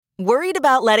Worried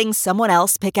about letting someone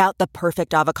else pick out the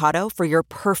perfect avocado for your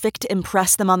perfect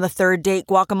impress them on the third date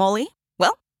guacamole?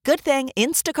 Well, good thing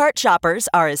Instacart shoppers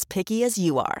are as picky as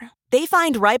you are. They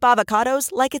find ripe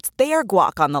avocados like it's their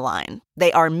guac on the line.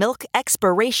 They are milk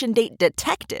expiration date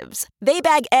detectives. They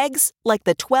bag eggs like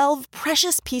the 12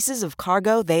 precious pieces of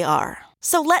cargo they are.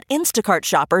 So let Instacart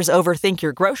shoppers overthink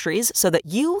your groceries so that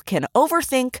you can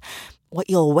overthink what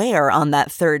you'll wear on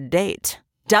that third date.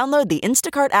 Download the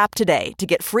Instacart app today to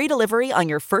get free delivery on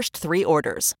your first 3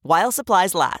 orders, while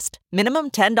supplies last.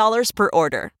 Minimum $10 per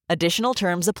order. Additional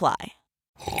terms apply.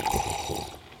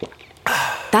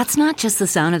 That's not just the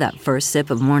sound of that first sip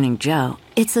of Morning Joe.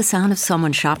 It's the sound of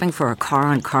someone shopping for a car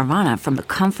on Carvana from the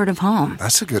comfort of home.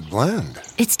 That's a good blend.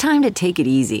 It's time to take it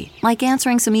easy, like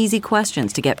answering some easy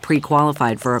questions to get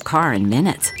pre-qualified for a car in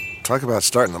minutes. Talk about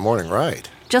starting the morning right.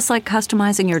 Just like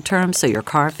customizing your terms so your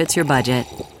car fits your budget.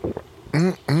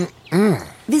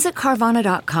 Visit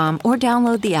Carvana.com or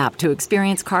download the app to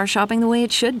experience car shopping the way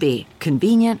it should be.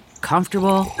 Convenient,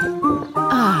 comfortable.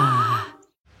 Ah.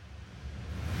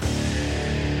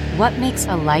 What makes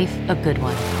a life a good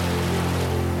one?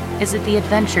 Is it the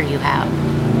adventure you have?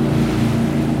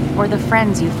 Or the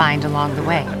friends you find along the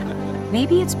way?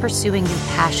 Maybe it's pursuing your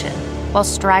passion while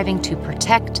striving to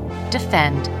protect,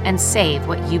 defend, and save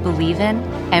what you believe in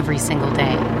every single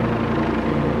day.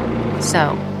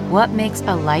 So, what makes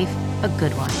a life a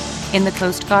good one? In the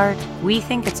Coast Guard, we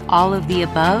think it's all of the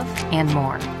above and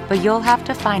more, but you'll have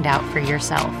to find out for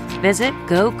yourself. Visit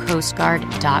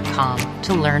gocoastguard.com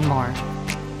to learn more.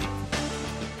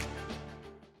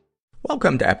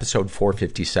 Welcome to episode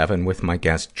 457 with my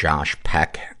guest Josh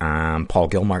Peck. I'm Paul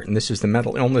Gilmartin. This is the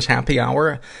Mental Illness Happy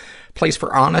Hour, a place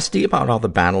for honesty about all the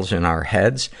battles in our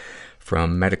heads,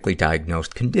 from medically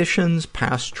diagnosed conditions,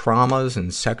 past traumas,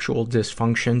 and sexual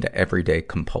dysfunction to everyday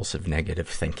compulsive negative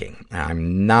thinking.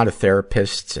 I'm not a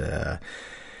therapist. I'm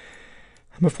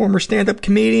a former stand-up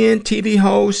comedian, TV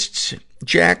host,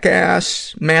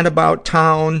 jackass, man about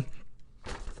town,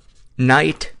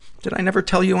 knight. Did I never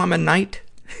tell you I'm a knight?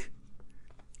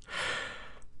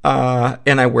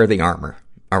 And I wear the armor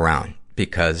around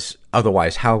because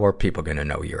otherwise how are people going to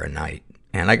know you're a knight?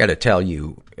 And I got to tell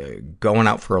you, going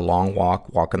out for a long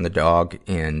walk, walking the dog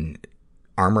in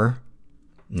armor,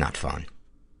 not fun.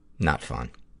 Not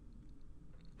fun.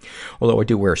 Although I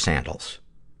do wear sandals.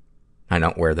 I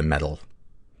don't wear the metal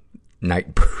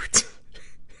night boots.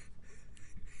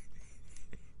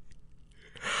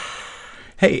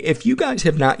 Hey, if you guys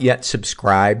have not yet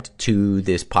subscribed to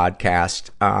this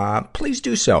podcast, please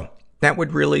do so. That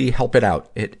would really help it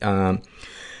out. It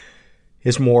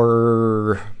is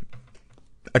more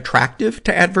attractive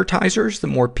to advertisers, the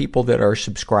more people that are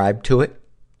subscribed to it.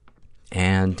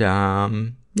 And,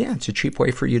 yeah, it's a cheap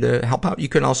way for you to help out. You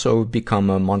can also become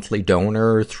a monthly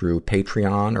donor through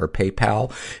Patreon or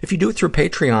PayPal. If you do it through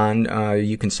Patreon,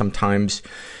 you can sometimes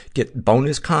get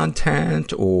bonus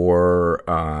content,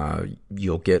 or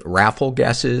you'll get raffle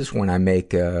guesses when I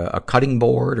make a cutting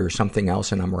board or something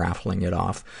else and I'm raffling it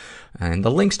off. And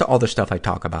the links to all the stuff I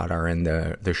talk about are in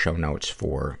the show notes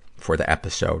for the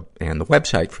episode. And the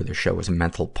website for the show is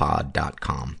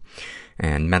mentalpod.com.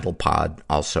 And mentalpod,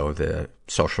 also the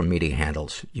social media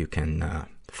handles you can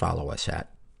follow us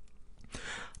at.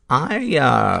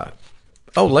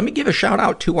 Let me give a shout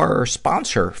out to our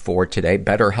sponsor for today,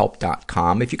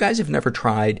 BetterHelp.com. If you guys have never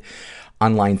tried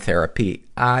online therapy,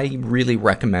 I really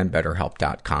recommend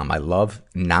BetterHelp.com. I love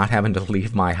not having to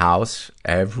leave my house.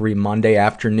 Every Monday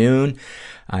afternoon,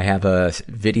 I have a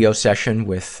video session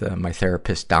with my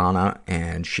therapist, Donna,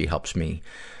 and she helps me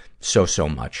so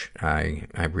much. I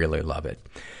really love it.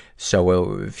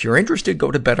 So if you're interested,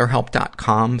 go to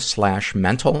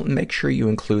betterhelp.com/mental. Make sure you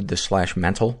include the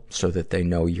 /mental so that they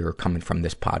know you're coming from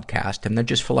this podcast. And then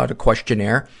just fill out a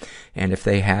questionnaire. And if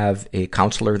they have a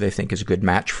counselor they think is a good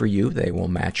match for you, they will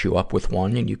match you up with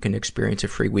one, and you can experience a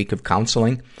free week of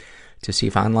counseling to see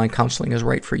if online counseling is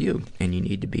right for you. And you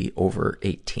need to be over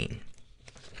 18.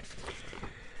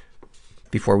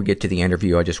 Before we get to the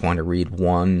interview, I just want to read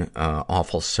one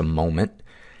awfulsome moment.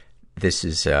 This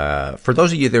is, for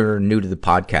those of you that are new to the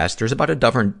podcast, there's about a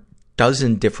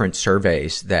dozen different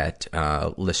surveys that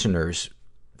listeners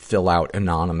fill out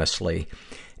anonymously,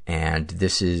 and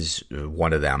this is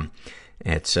one of them.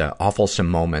 It's awfulsome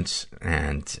moments,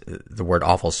 and the word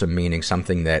awfulsome meaning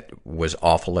something that was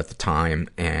awful at the time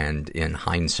and in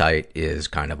hindsight is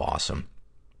kind of awesome.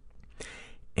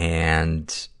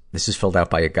 And this is filled out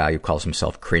by a guy who calls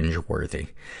himself Cringeworthy.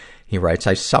 He writes,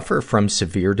 I suffer from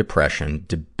severe depression,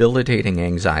 debilitating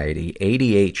anxiety,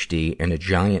 ADHD, and a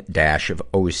giant dash of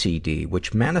OCD,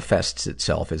 which manifests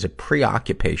itself as a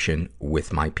preoccupation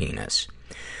with my penis.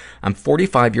 I'm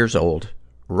 45 years old,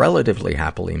 relatively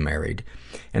happily married,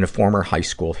 and a former high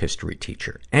school history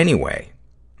teacher. Anyway,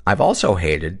 I've also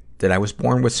hated that I was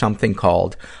born with something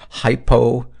called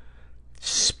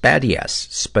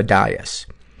spadias,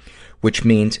 which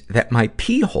means that my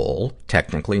pee hole,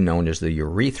 technically known as the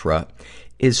urethra,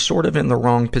 is sort of in the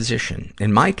wrong position.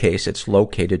 In my case, it's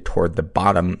located toward the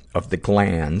bottom of the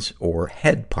glans or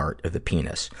head part of the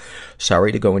penis.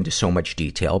 Sorry to go into so much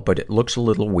detail, but it looks a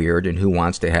little weird, and who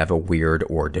wants to have a weird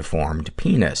or deformed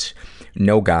penis?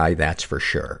 No guy, that's for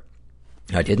sure.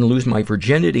 I didn't lose my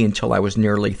virginity until I was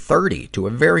nearly 30 to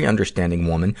a very understanding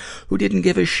woman who didn't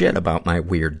give a shit about my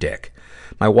weird dick.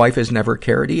 My wife has never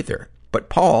cared either. But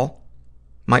Paul,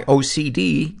 my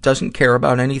OCD, doesn't care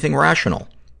about anything rational.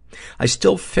 I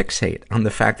still fixate on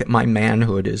the fact that my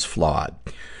manhood is flawed.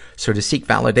 So to seek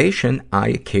validation, I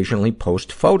occasionally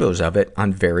post photos of it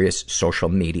on various social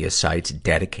media sites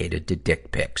dedicated to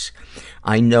dick pics.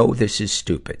 I know this is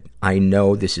stupid. I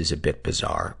know this is a bit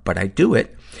bizarre, but I do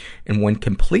it. And when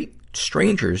complete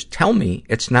strangers tell me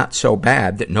it's not so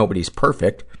bad, that nobody's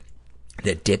perfect,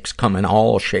 that dicks come in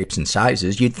all shapes and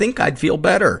sizes, you'd think I'd feel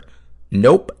better.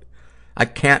 Nope. I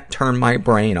can't turn my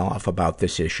brain off about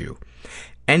this issue.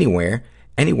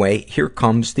 Anyway, here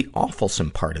comes the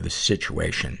awfulsome part of the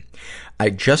situation. I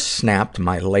just snapped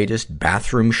my latest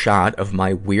bathroom shot of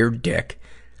my weird dick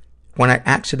when I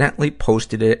accidentally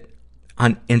posted it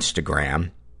on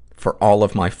Instagram for all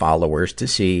of my followers to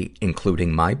see,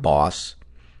 including my boss,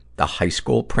 the high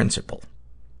school principal.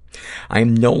 I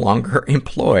am no longer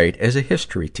employed as a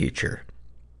history teacher.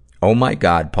 Oh my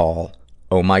God, Paul.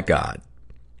 Oh my God.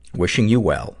 Wishing you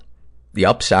well. The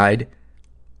upside,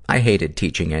 I hated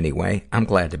teaching anyway. I'm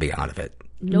glad to be out of it.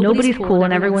 Nobody's cool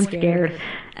and everyone's scared.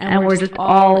 And we're just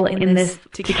all in this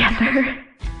together.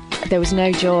 There was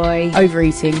no joy.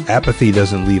 Overeating. Apathy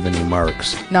doesn't leave any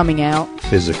marks. Numbing out.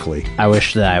 Physically. I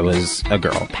wish that I was a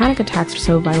girl. Panic attacks were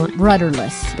so violent.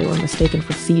 Rudderless. They were mistaken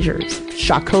for seizures.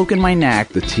 Shot coke in my neck.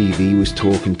 The TV was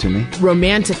talking to me.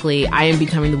 Romantically, I am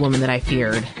becoming the woman that I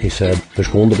feared. He said, there's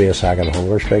going to be a second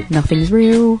hunger strike. Nothing's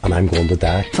real. And I'm going to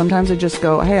die. Sometimes I just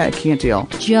go, hey, I can't deal.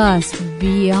 Just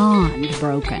beyond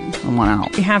broken. I want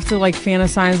out. You have to,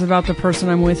 fantasize about the person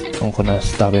I'm with. I'm gonna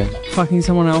stab him. Fucking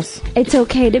someone else. It's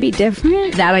okay to be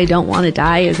different. That I don't want to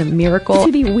die is a miracle.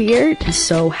 To be weird. I'm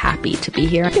so happy to be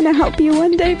here. I'm gonna help you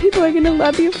one day. People are gonna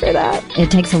love you for that.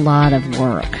 It takes a lot of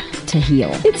work to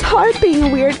heal. It's hard being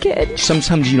a weird kid.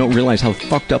 Sometimes you don't realize how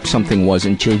fucked up something was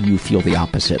until you feel the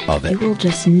opposite of it. You will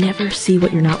just never see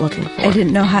what you're not looking for. I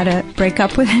didn't know how to break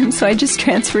up with him, so I just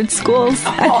transferred schools.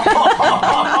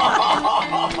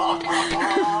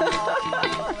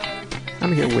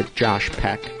 I'm here with Josh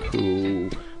Peck, who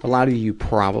a lot of you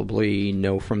probably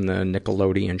know from the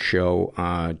Nickelodeon show,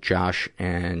 Josh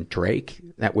and Drake.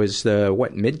 That was the,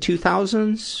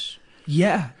 mid-2000s?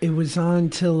 Yeah, it was on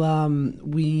till,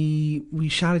 we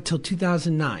shot it till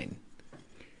 2009.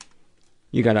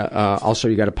 You got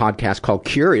a podcast called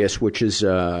Curious, which is,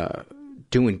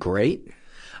 doing great.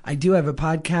 I do have a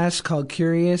podcast called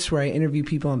Curious where I interview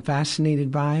people I'm fascinated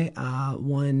by.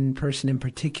 One person in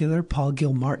particular, Paul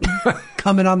Gilmartin,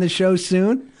 coming on the show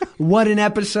soon. What an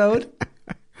episode.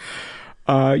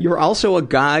 You're also a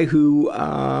guy who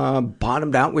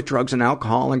bottomed out with drugs and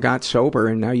alcohol and got sober,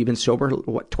 and now you've been sober,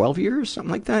 12 years?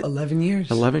 Something like that? 11 years.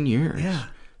 11 years. Yeah.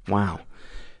 Wow.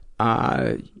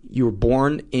 You were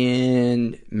born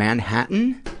in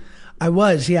Manhattan? I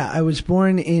was, yeah. I was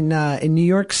born in New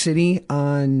York City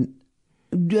around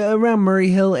Murray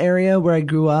Hill area where I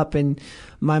grew up, and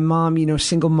my mom,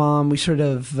 single mom, we sort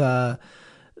of,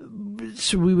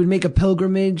 so we would make a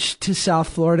pilgrimage to South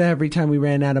Florida every time we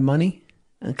ran out of money.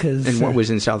 And what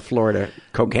was in South Florida?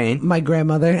 Cocaine? My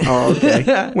grandmother. Oh,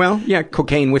 okay. Well, yeah,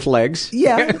 cocaine with legs.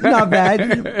 Yeah, not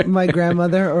bad. My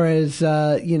grandmother, or as,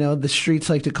 the streets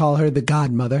like to call her, the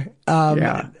godmother.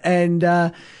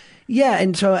 Yeah.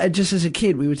 And so just as a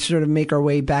kid, we would sort of make our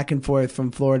way back and forth from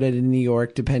Florida to New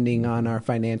York, depending on our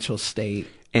financial state.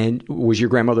 And was your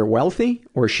grandmother wealthy,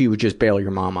 or she would just bail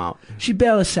your mom out? She'd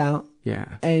bail us out. Yeah.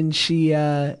 And she,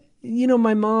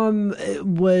 my mom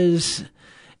was,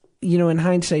 in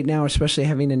hindsight now, especially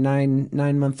having a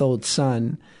nine-month-old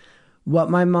son, what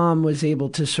my mom was able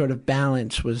to sort of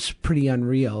balance was pretty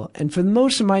unreal. And for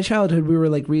most of my childhood, we were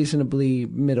reasonably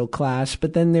middle class,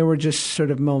 but then there were just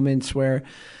sort of moments where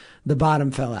the bottom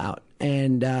fell out.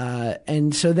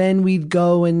 And so then we'd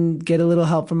go and get a little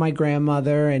help from my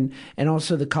grandmother, and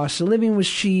also the cost of living was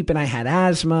cheap, and I had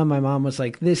asthma. My mom was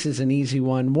like, this is an easy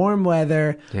one. Warm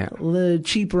weather,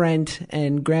 cheap rent,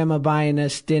 and grandma buying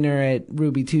us dinner at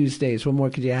Ruby Tuesdays. What more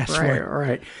could you ask for?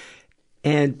 Right.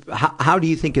 And how do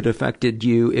you think it affected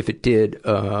you, if it did,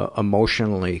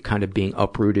 emotionally, kind of being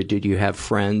uprooted? Did you have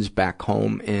friends back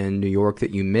home in New York that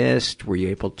you missed? Were you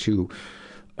able to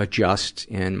adjust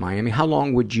in Miami? How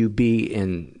long would you be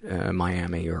in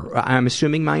Miami? Or I'm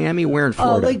assuming Miami? Where in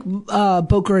Florida? Like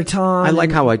Boca Raton. I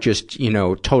like how I just,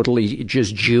 totally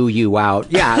just Jew you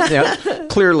out. Yeah,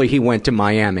 clearly he went to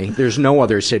Miami. There's no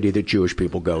other city that Jewish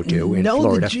people go to in Florida.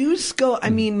 No, the Jews go, I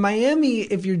mean, Miami,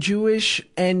 if you're Jewish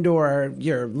and or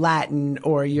you're Latin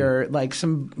or you're like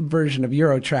some version of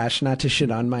Eurotrash, not to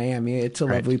shit on Miami, it's a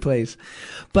lovely place.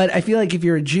 But I feel like if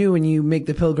you're a Jew and you make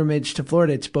the pilgrimage to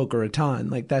Florida, it's Boca Raton.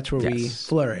 Like that's where we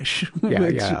flourish.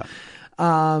 Yeah.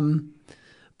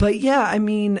 But yeah, I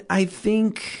mean, I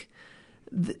think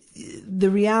the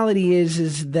reality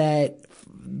is that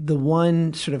the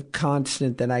one sort of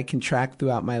constant that I can track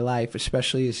throughout my life,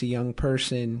 especially as a young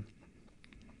person,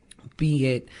 be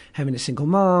it having a single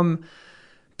mom,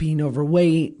 being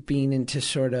overweight, being into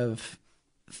sort of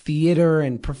theater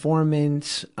and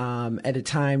performance, at a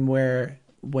time where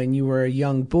when you were a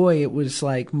young boy, it was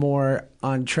like more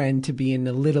on trend to be in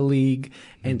the Little League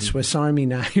and Swiss Army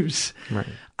knives. Right.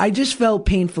 I just felt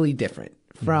painfully different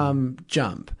from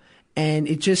jump. And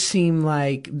it just seemed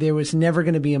like there was never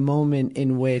going to be a moment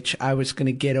in which I was going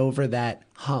to get over that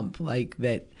hump, like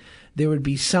that there would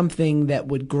be something that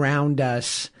would ground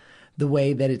us the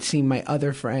way that it seemed my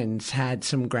other friends had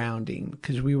some grounding.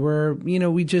 Because we were,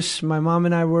 my mom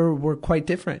and I were quite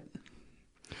different.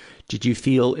 Did you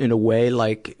feel in a way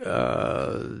like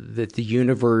that the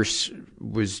universe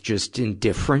was just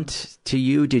indifferent to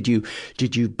you? Did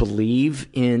you believe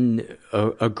in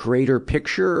a greater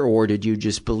picture, or did you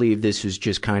just believe this was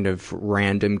just kind of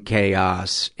random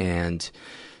chaos and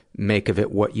make of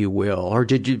it what you will? Or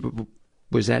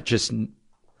was that just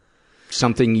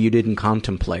something you didn't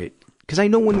contemplate? Because I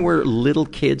know when we're little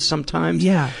kids sometimes,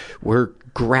 we're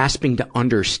grasping to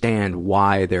understand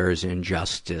why there's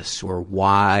injustice or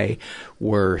why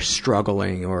we're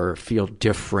struggling or feel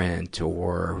different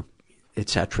or et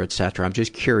cetera, et cetera. I'm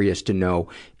just curious to know,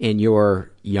 in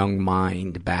your young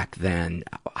mind back then,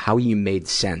 how you made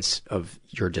sense of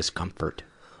your discomfort.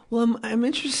 Well, I'm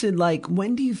interested, like,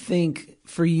 when do you think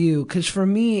for you, because for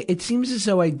me, it seems as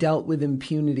though I dealt with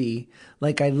impunity.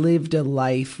 Like I lived a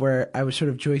life where I was sort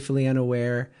of joyfully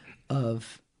unaware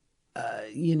of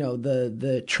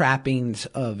the trappings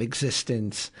of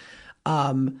existence,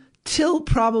 till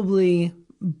probably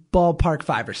ballpark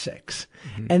 5 or 6.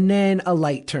 And then a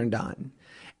light turned on,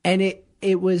 and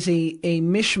it was a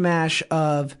mishmash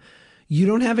of, you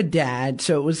don't have a dad.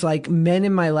 So it was like men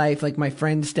in my life, like my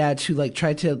friends' dads, who like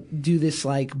tried to do this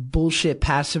like bullshit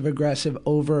passive aggressive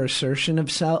over assertion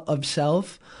of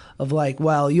self. Of like,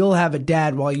 well, you'll have a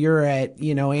dad while you're at,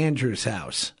 Andrew's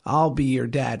house. I'll be your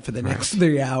dad for the next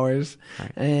 3 hours.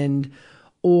 Right.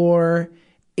 Or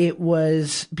it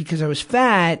was because I was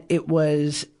fat, it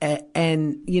was,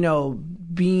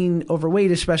 being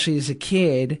overweight, especially as a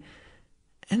kid,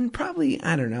 and probably,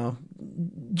 I don't know,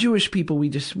 Jewish people,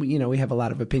 we have a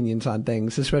lot of opinions on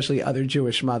things, especially other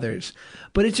Jewish mothers.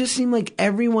 But it just seemed like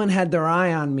everyone had their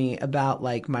eye on me about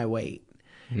like my weight.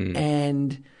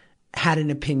 And had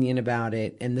an opinion about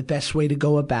it and the best way to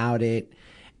go about it.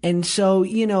 And so,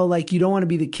 like you don't want to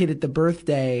be the kid at the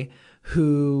birthday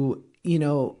who,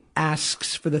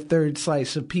 asks for the third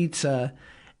slice of pizza,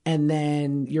 and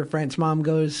then your friend's mom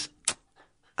goes,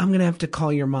 I'm going to have to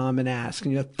call your mom and ask.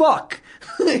 And you're like, fuck.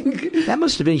 That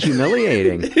must have been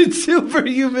humiliating. It's super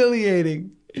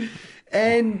humiliating.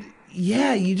 And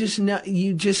yeah, you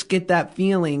just get that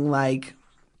feeling like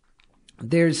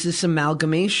there's this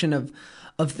amalgamation of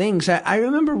things. I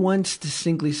remember once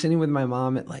distinctly sitting with my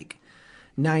mom at like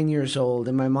 9 years old,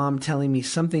 and my mom telling me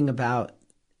something about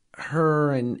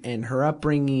her and her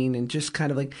upbringing, and just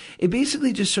kind of like, it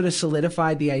basically just sort of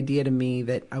solidified the idea to me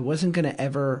that I wasn't going to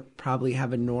ever probably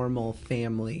have a normal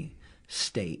family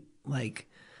state. Like,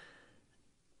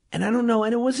 and I don't know,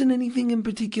 and it wasn't anything in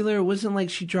particular. It wasn't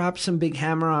like she dropped some big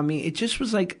hammer on me. It just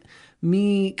was like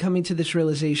me coming to this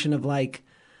realization of like,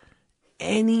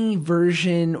 any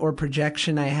version or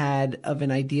projection I had of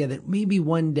an idea that maybe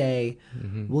one day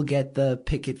we'll get the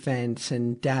picket fence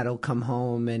and dad'll come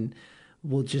home and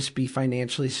we'll just be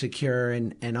financially secure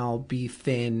and I'll be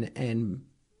thin and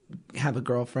have a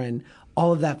girlfriend.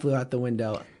 All of that flew out the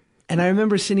window. And I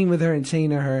remember sitting with her and saying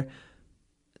to her,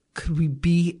 could we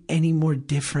be any more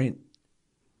different?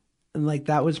 And like,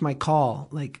 that was my call.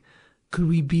 Like, could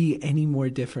we be any more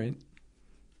different?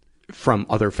 From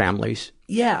other families?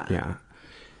 Yeah. Yeah.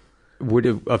 Would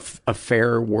a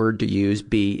fair word to use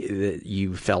be that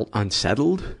you felt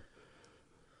unsettled?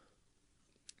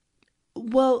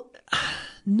 Well,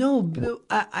 no,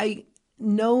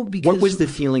 No, because... What was the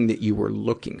feeling that you were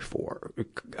looking for?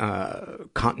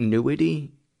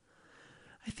 Continuity?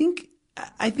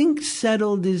 I think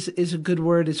settled is a good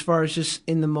word as far as just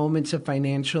in the moments of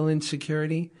financial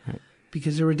insecurity. Right.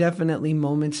 Because there were definitely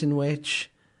moments in which,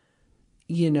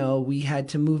 we had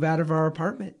to move out of our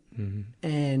apartment. Mm-hmm.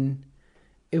 And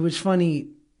it was funny.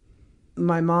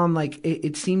 My mom,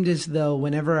 it seemed as though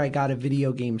whenever I got a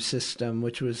video game system,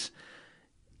 which was,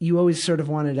 you always sort of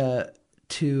wanted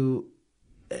to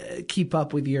keep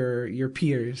up with your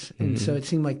peers. And so it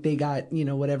seemed like they got,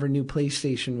 whatever new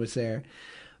PlayStation was there.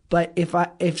 But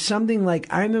if something like,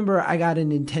 I remember I got a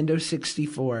Nintendo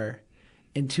 64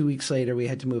 and 2 weeks later we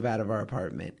had to move out of our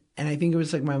apartment. And I think it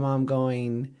was like my mom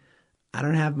going, I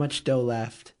don't have much dough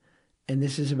left and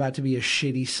this is about to be a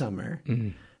shitty summer. Mm-hmm.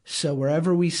 So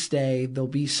wherever we stay, there'll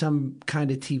be some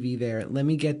kind of TV there. Let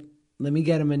me get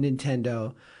him a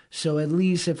Nintendo. So at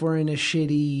least if we're in a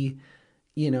shitty,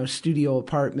 studio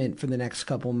apartment for the next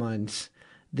couple months,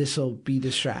 this will be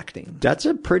distracting. That's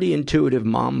a pretty intuitive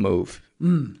mom move.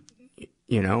 Mm.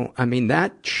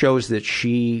 That shows that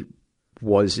she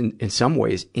was in some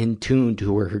ways in tune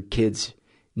to her kids'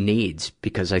 needs,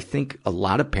 because I think a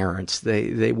lot of parents,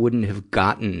 they wouldn't have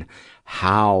gotten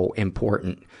how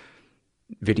important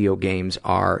video games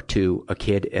are to a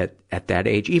kid at that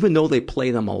age, even though they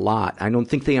play them a lot. I don't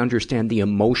think they understand the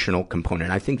emotional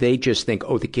component. I think they just think,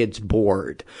 the kid's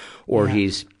bored or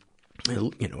he's,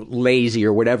 lazy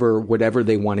or whatever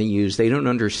they want to use. They don't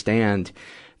understand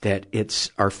that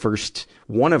it's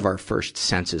one of our first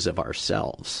senses of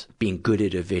ourselves, being good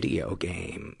at a video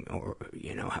game. Or,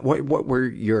 what were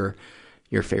your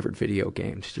favorite video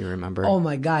games? Do you remember? Oh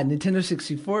my God. Nintendo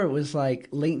 64, it was like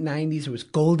late 90s. It was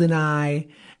GoldenEye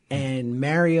and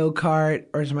Mario Kart,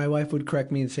 or as my wife would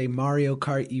correct me and say, Mario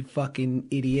Kart, you fucking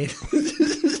idiot.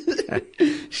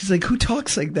 She's like, who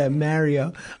talks like that,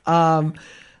 Mario?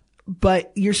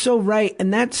 But you're so right.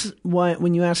 And that's why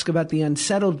when you ask about the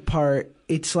unsettled part,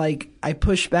 it's like I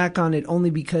push back on it only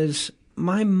because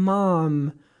my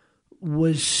mom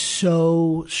was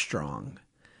so strong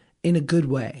in a good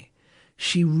way.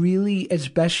 She really, as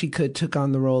best she could, took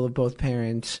on the role of both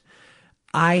parents.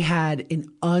 I had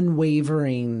an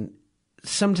unwavering,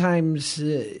 sometimes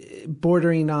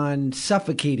bordering on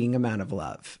suffocating amount of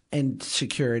love and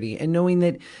security. And knowing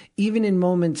that even in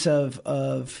moments of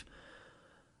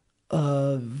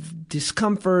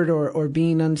discomfort or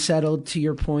being unsettled, to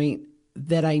your point,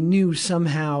 that I knew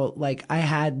somehow like I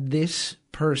had this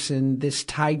person, this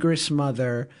tigress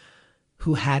mother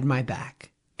who had my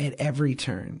back at every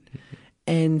turn. Mm-hmm.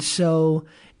 And so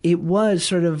it was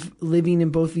sort of living in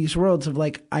both these worlds of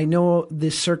like, I know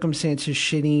this circumstance is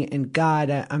shitty and God,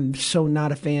 I'm so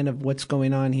not a fan of what's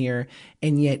going on here.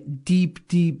 And yet deep,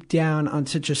 deep down on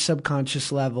such a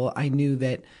subconscious level, I knew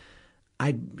that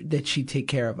she'd take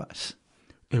care of us.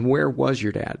 And where was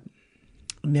your dad?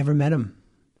 Never met him.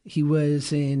 He was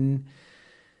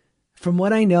from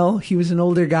what I know, he was an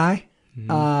older guy,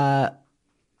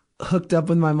 hooked up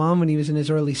with my mom when he was in his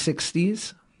early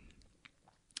 60s,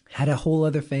 had a whole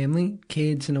other family,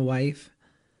 kids and a wife,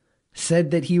 said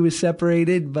that he was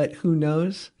separated, but who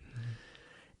knows?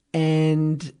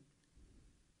 And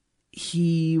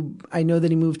I know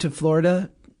that he moved to Florida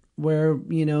where,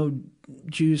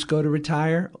 Jews go to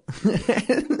retire.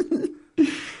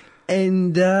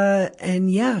 And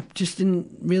yeah, just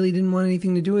didn't want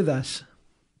anything to do with us.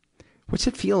 What's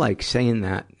it feel like saying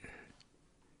that?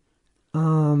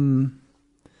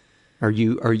 Are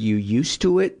you used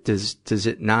to it? Does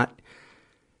it not?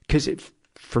 Because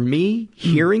for me,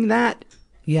 hearing that,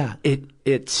 yeah,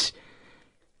 it's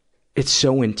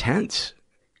so intense.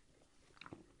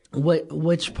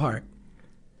 Which part?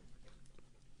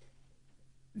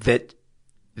 That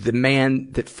the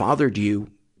man that fathered you,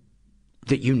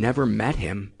 that you never met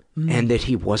him, and that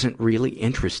he wasn't really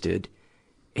interested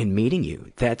in meeting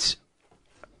you. That's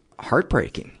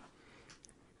heartbreaking.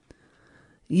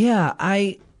 Yeah,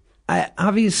 I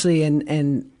obviously,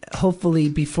 and hopefully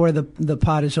before the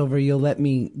pod is over, you'll let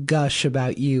me gush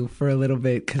about you for a little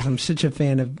bit, because I'm such a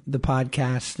fan of the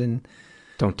podcast. And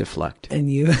don't deflect.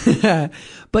 And you,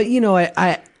 but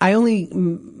I only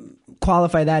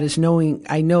qualify that as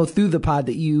I know through the pod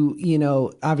that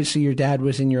you obviously your dad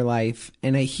was in your life,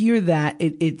 and I hear that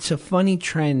it's a funny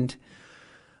trend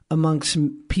amongst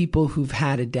people who've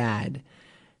had a dad.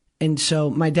 And so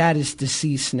my dad is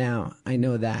deceased now. I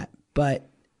know that, but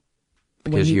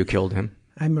because you killed him,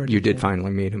 I murdered him. You did finally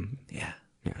meet him. Yeah.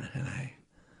 And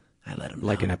I let him know.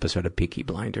 Like an episode of Peaky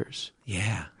Blinders.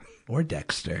 Yeah. Or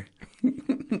Dexter.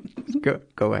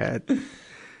 Go ahead.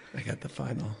 I got the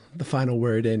final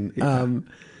word in. Yeah.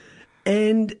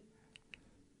 And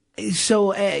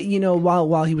So,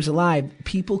 while he was alive,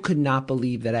 people could not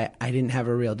believe that I didn't have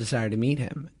a real desire to meet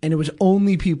him. And it was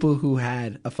only people who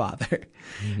had a father.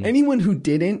 Mm-hmm. Anyone who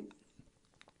didn't,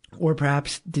 or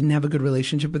perhaps didn't have a good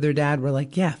relationship with their dad, were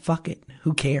like, yeah, fuck it.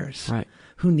 Who cares? Right.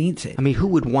 Who needs it? I mean, who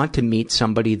would want to meet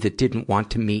somebody that didn't want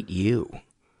to meet you?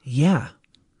 Yeah.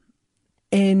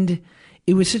 And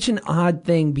it was such an odd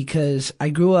thing because I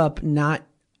grew up not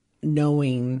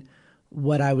knowing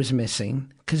what I was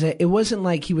missing. Because it wasn't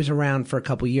like he was around for a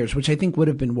couple years, which I think would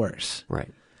have been worse. Right.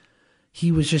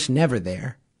 He was just never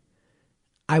there.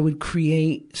 I would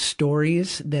create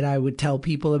stories that I would tell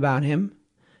people about him.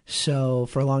 So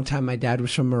for a long time, my dad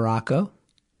was from Morocco.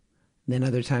 Then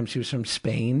other times he was from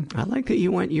Spain. I like that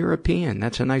you went European.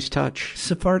 That's a nice touch.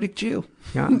 Sephardic Jew.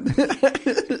 Yeah.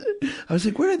 I was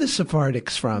like, where are the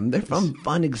Sephardics from? They're from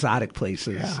fun, exotic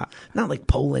places. Yeah. Not like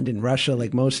Poland and Russia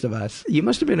like most of us. You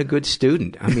must have been a good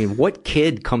student. I mean, what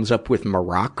kid comes up with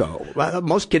Morocco?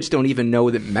 Most kids don't even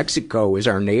know that Mexico is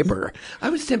our neighbor. I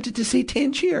was tempted to say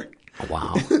Tangier.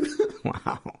 Wow.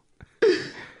 Wow.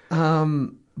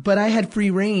 But I had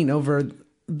free reign over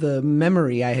the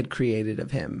memory I had created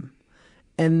of him.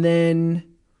 And then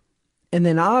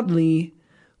oddly,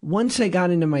 once I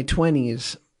got into my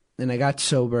 20s and I got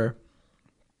sober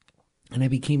and I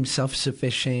became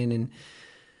self-sufficient, and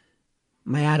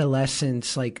my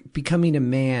adolescence, like becoming a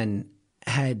man,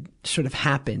 had sort of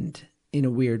happened in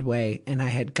a weird way. And I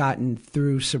had gotten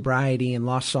through sobriety and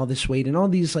lost all this weight and all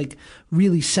these like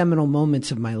really seminal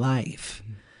moments of my life.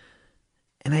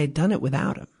 And I had done it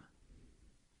without him.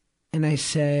 And I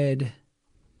said,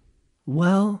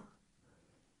 well,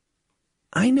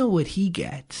 I know what he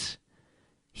gets.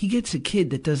 He gets a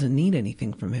kid that doesn't need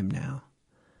anything from him now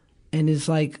and is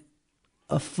like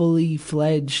a fully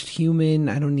fledged human.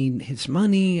 I don't need his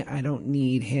money. I don't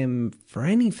need him for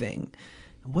anything.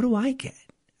 What do I get?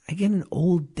 I get an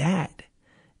old dad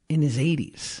in his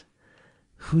 80s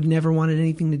who never wanted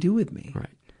anything to do with me. Right.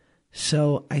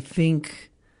 So I think...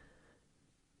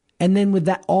 And then with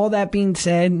that, all that being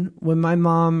said, when my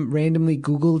mom randomly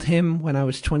Googled him when I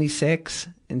was 26,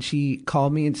 and she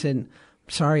called me and said,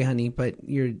 "Sorry, honey, but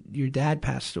your dad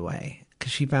passed away,"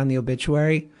 because she found the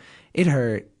obituary, it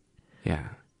hurt. Yeah.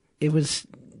 It was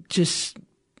just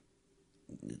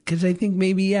because I think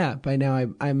maybe, yeah, by now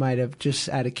I might have just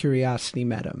out of curiosity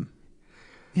met him.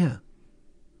 Yeah.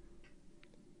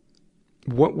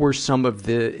 What were some of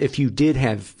the, if you did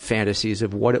have fantasies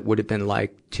of what it would have been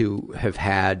like to have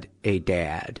had a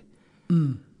dad,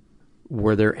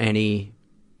 were there any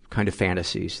kind of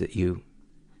fantasies that you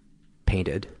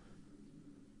painted?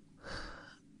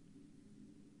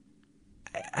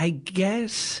 I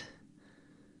guess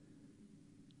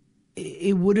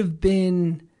it would have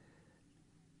been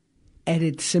at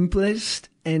its simplest,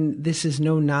 and this is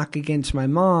no knock against my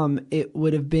mom, it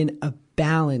would have been a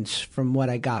balance from what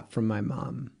I got from my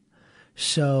mom.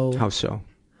 So how so?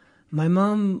 My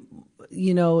mom,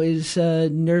 is a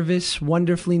nervous,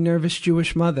 wonderfully nervous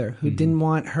Jewish mother who didn't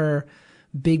want her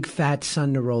big fat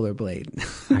son to rollerblade.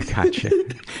 I got you.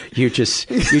 You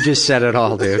just said it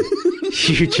all, dude.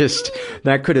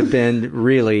 That could have been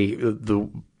really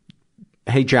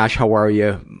hey Josh, how are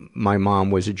you? My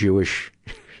mom was a Jewish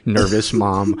nervous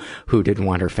mom who didn't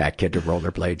want her fat kid to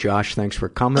rollerblade. Josh, thanks for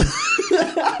coming.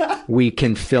 We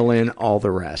can fill in all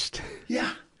the rest.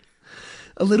 Yeah.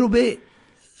 A little bit.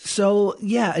 So,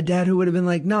 yeah, a dad who would have been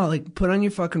like, no, like, put on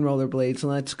your fucking rollerblades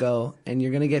and let's go. And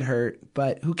you're going to get hurt,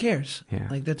 but who cares? Yeah.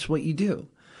 Like, that's what you do.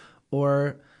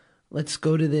 Or let's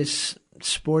go to this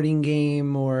sporting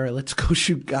game, or let's go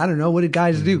shoot, I don't know, what do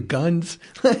guys do? Guns?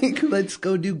 Like, let's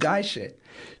go do guy shit.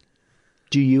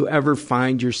 Do you ever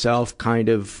find yourself kind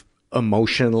of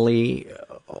emotionally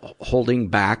holding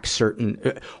back certain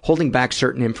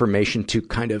information to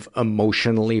kind of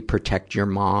emotionally protect your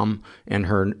mom and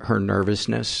her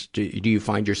nervousness? Do you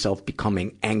find yourself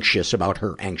becoming anxious about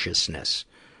her anxiousness?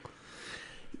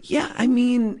 Yeah, I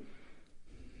mean,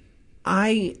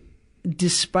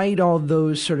 despite all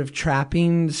those sort of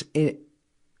trappings,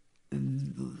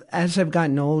 as I've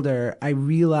gotten older, I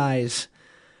realize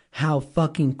how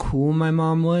fucking cool my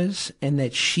mom was, and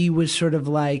that she was sort of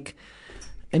like,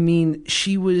 I mean,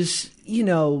 she was,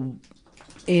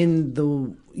 in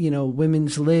the,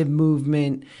 women's lib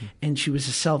movement, and she is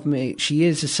a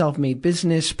self-made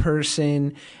business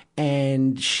person,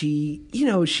 and she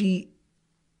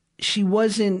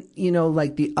wasn't,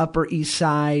 like the Upper East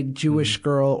Side Jewish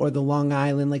girl or the Long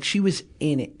Island, like she was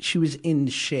in it. She was in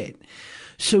the shit.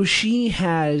 So she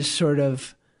has sort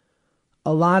of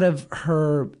a lot of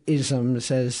her isms,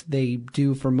 as they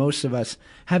do for most of us,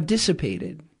 have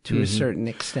dissipated to a certain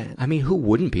extent. I mean, who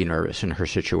wouldn't be nervous in her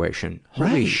situation?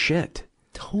 Holy shit.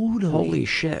 Totally. Holy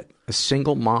shit. A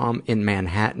single mom in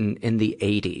Manhattan in the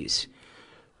 80s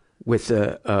with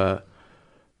a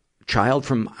child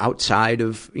from outside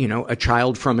of, a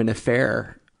child from an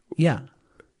affair. Yeah.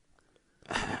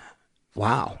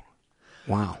 Wow.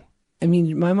 I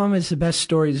mean, my mom has the best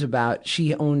stories about,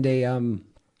 she owned a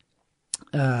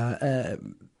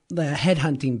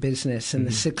headhunting business in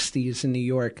the 60s in New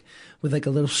York with like a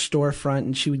little storefront,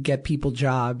 and she would get people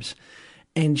jobs.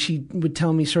 And she would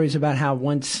tell me stories about how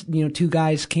once, two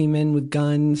guys came in with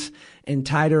guns and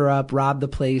tied her up, robbed the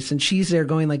place. And she's there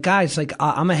going like, guys, like,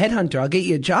 I'm a headhunter. I'll get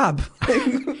you a job.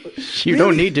 You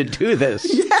don't need to do this.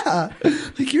 Yeah.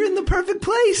 Like, you're in the perfect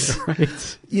place.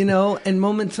 Right. And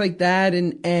moments like that.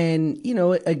 And,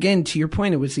 again, to your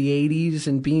point, it was the 80s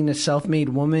and being a self-made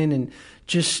woman and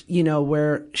just,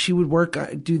 where she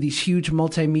would do these huge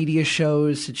multimedia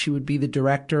shows that she would be the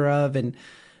director of, and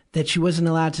that she wasn't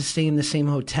allowed to stay in the same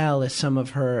hotel as some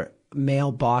of her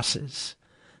male bosses,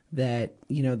 that,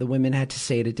 the women had to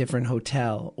stay at a different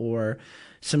hotel, or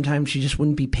sometimes she just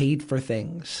wouldn't be paid for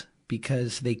things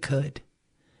because they could.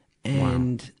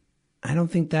 And wow. I don't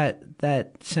think that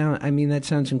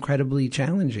sounds incredibly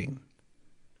challenging.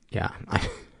 Yeah,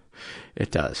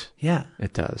 it does. Yeah.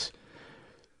 It does.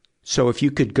 So if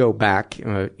you could go back,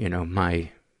 my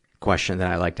question that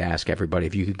I like to ask everybody,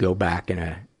 if you could go back in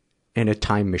a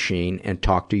time machine and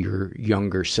talk to your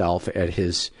younger self at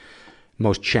his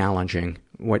most challenging,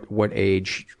 what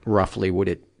age roughly would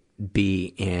it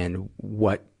be, and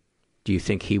what do you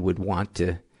think he would want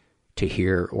to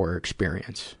hear or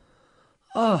experience?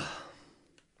 Oh,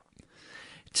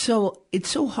 so it's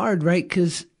so hard, right?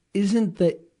 Because isn't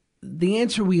the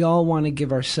answer we all want to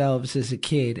give ourselves as a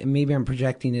kid, and maybe I'm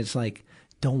projecting, is like,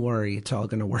 don't worry, it's all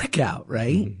going to work out,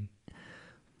 right? Mm-hmm.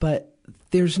 But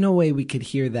there's no way we could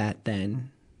hear that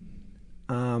then.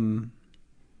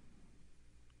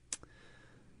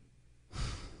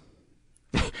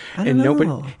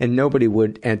 Nobody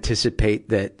would anticipate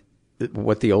that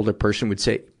what the older person would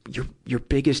say. Your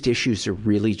biggest issues are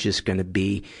really just going to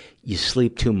be you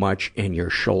sleep too much and your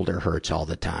shoulder hurts all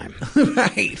the time.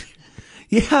 Right.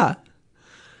 Yeah.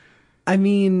 I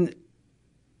mean,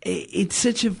 it's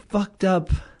such a fucked up.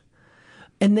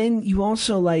 And then you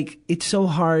also, like, it's so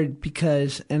hard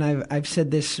because, and I've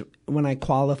said this when I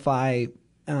qualify,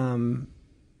 when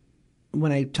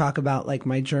I talk about like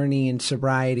my journey in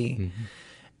sobriety, mm-hmm.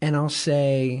 and I'll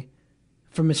say,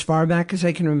 from as far back as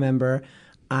I can remember,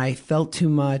 I felt too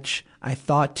much, I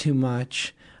thought too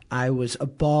much, I was a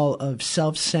ball of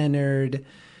self-centered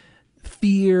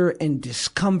fear and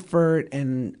discomfort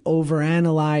and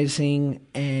overanalyzing.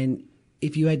 And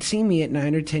if you had seen me at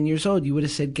 9 or 10 years old, you would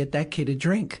have said, get that kid a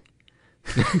drink.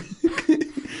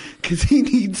 Because he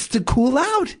needs to cool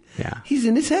out. Yeah. He's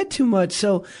in his head too much.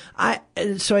 So I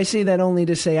say that only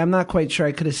to say I'm not quite sure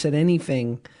I could have said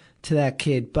anything to that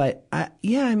kid. But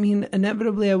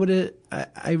inevitably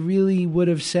I really would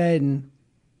have said,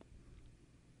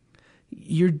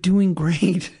 you're doing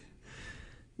great.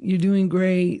 You're doing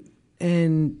great.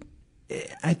 And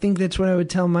I think that's what I would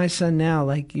tell my son now.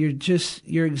 Like, you're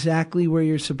exactly where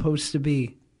you're supposed to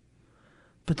be.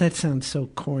 But that sounds so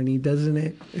corny, doesn't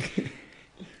it?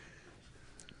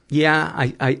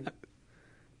 Yeah,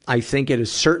 I think at a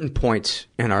certain points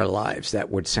in our lives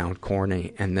that would sound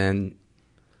corny. And then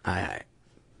I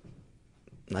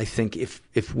think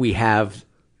if we have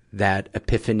that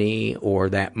epiphany or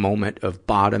that moment of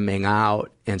bottoming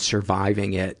out and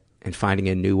surviving it and finding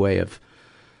a new way of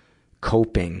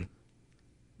coping,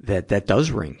 that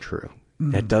does ring true.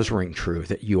 Mm. That does ring true,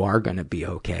 that you are going to be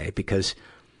okay. Because,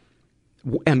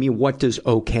 I mean, what does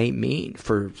okay mean?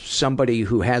 For somebody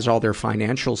who has all their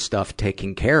financial stuff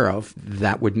taken care of,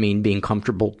 that would mean being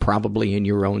comfortable probably in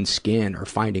your own skin or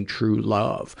finding true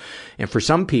love. And for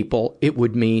some people, it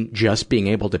would mean just being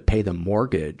able to pay the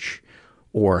mortgage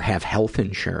or have health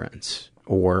insurance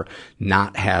or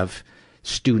not have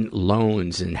student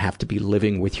loans and have to be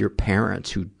living with your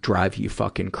parents who drive you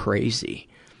fucking crazy.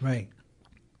 Right.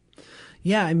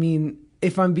 Yeah, I mean,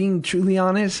 if I'm being truly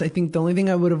honest, I think the only thing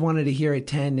I would have wanted to hear at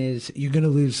 10 is, you're going to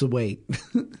lose the weight.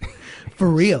 For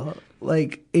real.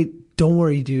 Like, don't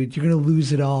worry, dude. You're going to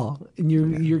lose it all. And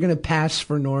you're going to pass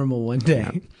for normal one day.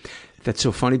 Yeah. That's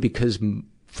so funny because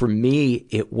for me,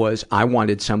 it was, I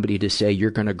wanted somebody to say,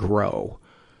 you're going to grow.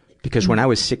 Because when I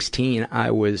was 16,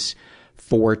 I was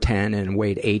 4'10" and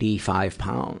weighed 85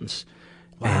 pounds.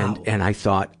 Wow. And I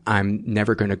thought, I'm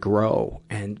never going to grow.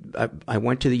 And I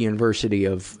went to the University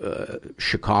of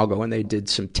Chicago, and they did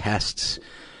some tests.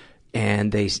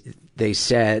 And they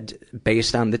said,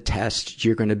 based on the test,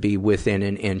 you're going to be within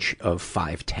an inch of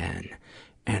 5'10".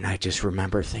 And I just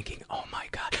remember thinking, oh my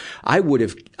God, I would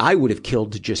have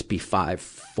killed to just be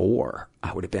 5'4".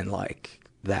 I would have been like,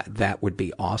 that would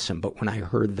be awesome. But when I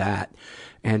heard that,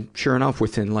 and sure enough,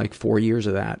 within like 4 years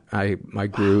of that, I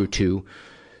grew to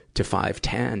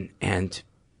 5'10", and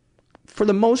for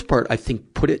the most part, I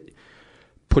think put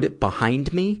it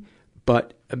behind me.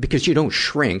 But because you don't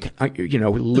shrink,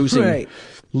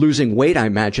 losing weight, I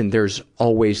imagine there's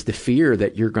always the fear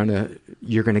that you're gonna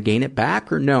gain it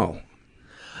back, or no?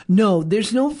 No,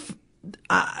 there's no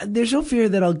fear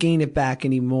that I'll gain it back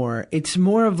anymore. It's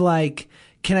more of like,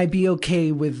 can I be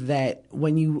okay with that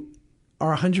when you are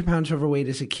 100 pounds overweight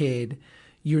as a kid,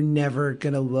 you're never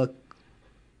going to look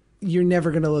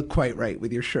quite right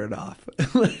with your shirt off.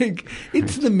 Like,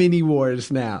 it's the mini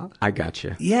wars now. I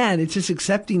gotcha. Yeah, and it's just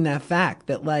accepting that fact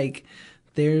that, like,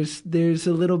 there's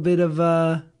a little bit of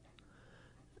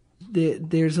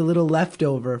there's a little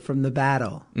leftover from the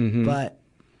battle. Mm-hmm.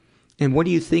 And what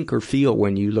do you think or feel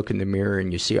when you look in the mirror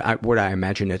and you see what I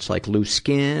imagine it's like loose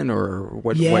skin or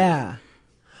what? Yeah.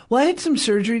 Well, I had some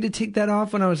surgery to take that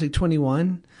off when I was like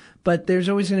 21, but there's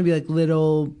always going to be like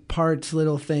little parts,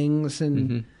 little things.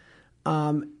 And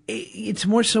it's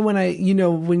more so when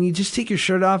when you just take your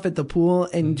shirt off at the pool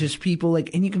and just people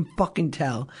like, and you can fucking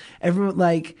tell everyone,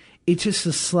 like, it's just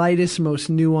the slightest, most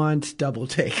nuanced double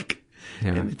take.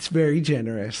 Yeah. And it's very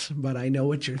generous, but I know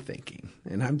what you're thinking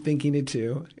and I'm thinking it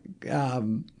too.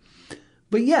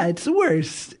 But yeah, it's the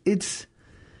worst.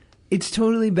 It's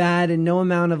totally bad, and no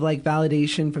amount of like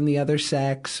validation from the other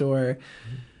sex or,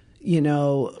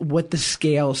 what the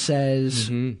scale says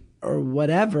or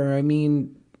whatever. I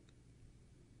mean,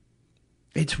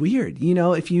 it's weird.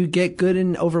 If you get good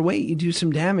and overweight, you do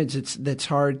some damage. That's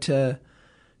hard to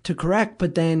correct.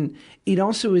 But then it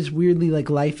also is weirdly like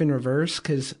life in reverse,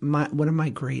 because one of my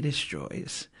greatest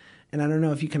joys, and I don't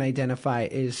know if you can identify,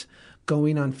 is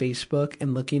going on Facebook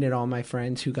and looking at all my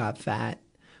friends who got fat,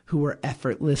 who were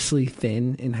effortlessly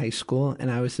thin in high school, and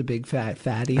I was the big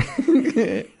fatty.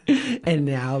 And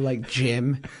now, like,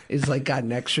 Jim is like got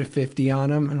an extra 50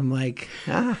 on him, and I'm like,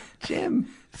 Jim,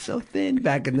 so thin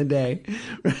back in the day.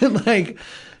 Like,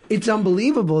 it's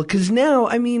unbelievable, because now,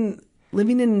 I mean,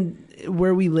 living in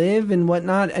where we live and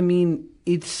whatnot, I mean,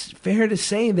 it's fair to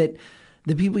say that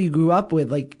the people you grew up with,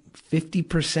 like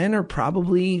 50% are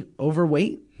probably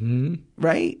overweight,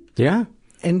 right? Yeah.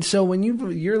 And so when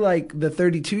you're like the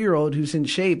 32-year-old who's in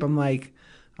shape, I'm like,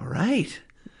 all right,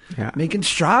 making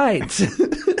strides.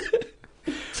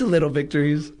 It's a little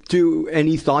victories. Do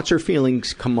any thoughts or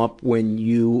feelings come up when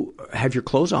you have your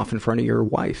clothes off in front of your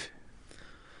wife?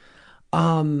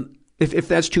 If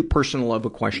that's too personal of a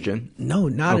question. No,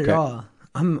 not at all.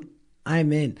 I'm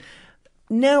in.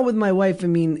 Now with my wife, I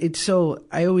mean,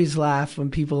 I always laugh when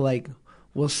people like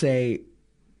will say,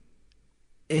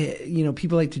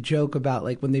 people like to joke about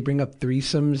like when they bring up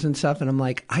threesomes and stuff, and I'm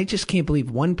like, I just can't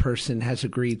believe one person has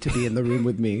agreed to be in the room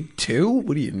with me. Two?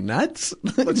 What are you, nuts?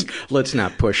 Let's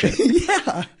not push it.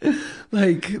 Yeah.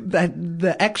 Like that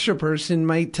the extra person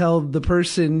might tell the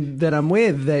person that I'm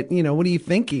with that, what are you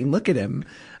thinking? Look at him.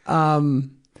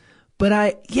 But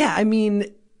I mean,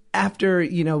 after,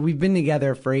 we've been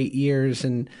together for 8 years,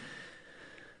 and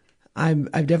I've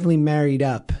definitely married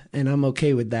up, and I'm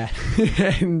okay with that.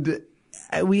 And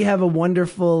we have a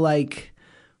wonderful,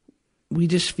 we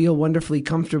just feel wonderfully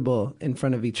comfortable in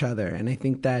front of each other. And I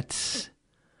think it's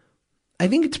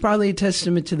probably a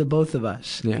testament to the both of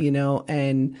us,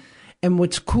 and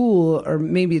what's cool, or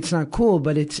maybe it's not cool,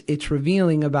 but it's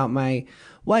revealing about my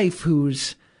wife,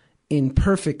 who's in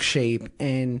perfect shape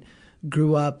and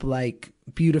grew up like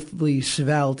beautifully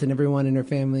svelte, and everyone in her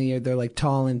family, they're like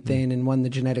tall and thin and won the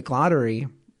genetic lottery.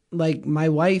 Like, my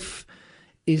wife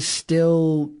is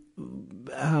still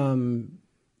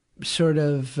sort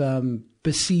of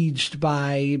besieged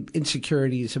by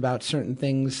insecurities about certain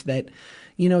things that,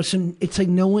 it's like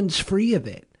no one's free of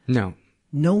it. No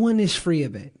one is free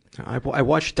of it. I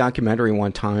watched a documentary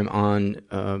one time on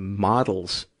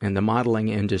models and the modeling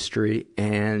industry,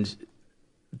 and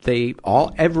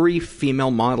every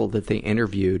female model that they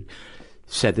interviewed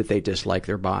said that they disliked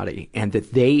their body, and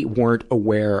that they weren't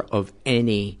aware of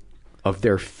any of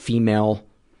their female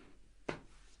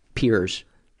peers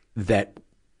that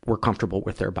were comfortable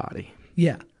with their body.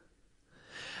 Yeah.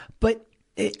 But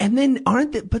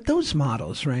those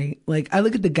models, right? Like, I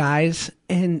look at the guys,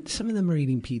 and some of them are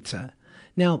eating pizza.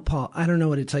 Now, Paul, I don't know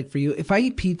what it's like for you. If I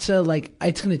eat pizza, like,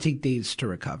 it's going to take days to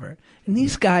recover. And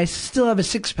these guys still have a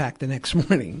six-pack the next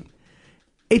morning.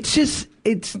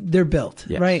 They're built,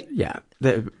 yes, right? Yeah.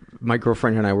 My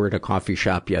girlfriend and I were at a coffee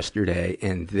shop yesterday,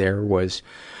 and there was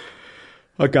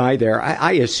a guy there.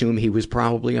 I assume he was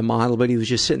probably a model, but he was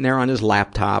just sitting there on his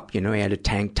laptop. He had a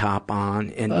tank top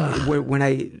on. And when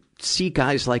I see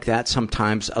guys like that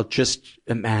sometimes, I'll just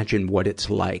imagine what it's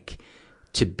like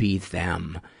to be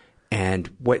them, and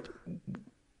what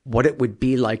it would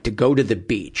be like to go to the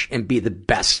beach and be the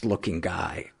best looking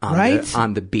guy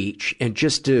on the beach, and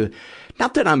just to,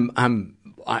 not that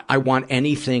I want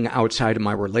anything outside of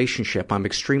my relationship. I'm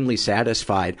extremely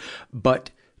satisfied, but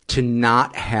to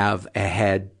not have a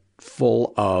head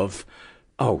full of,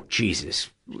 oh, Jesus,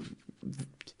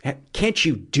 can't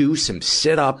you do some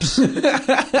sit-ups?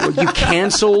 You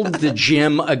canceled the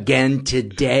gym again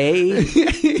today.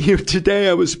 Today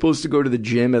I was supposed to go to the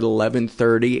gym at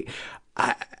 11:30.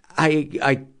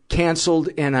 I canceled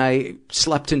and I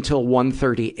slept until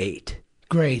 1:38.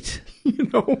 Great.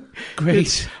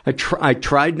 Great. I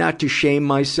tried not to shame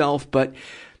myself, but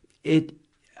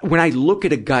when I look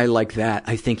at a guy like that,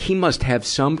 I think he must have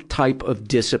some type of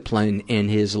discipline in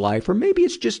his life, or maybe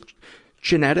it's just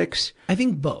genetics. I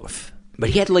think both. But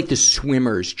he had like the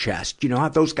swimmer's chest. You know how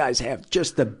those guys have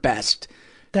just the best,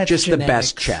 genetics. The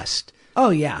best chest. Oh,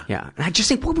 yeah. Yeah. And I just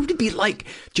think, what would it be like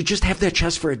to just have that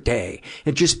chest for a day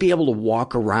and just be able to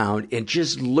walk around and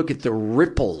just look at the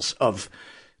ripples of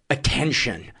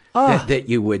attention that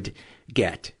you would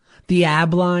get. The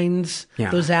ab lines,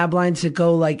 those ab lines that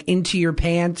go like into your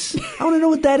pants. I want to know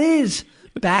what that is.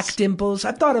 Back dimples.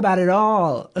 I've thought about it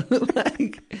all.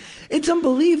 It's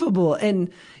unbelievable. And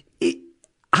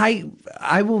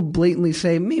I will blatantly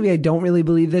say, maybe I don't really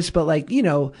believe this, but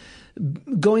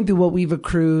going through what we've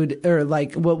accrued, or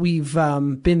like what we've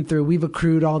been through, we've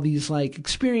accrued all these like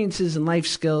experiences and life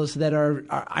skills that are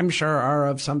I'm sure are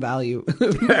of some value.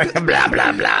 Blah,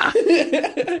 blah, blah.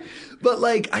 But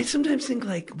like, I sometimes think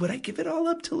like, would I give it all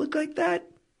up to look like that?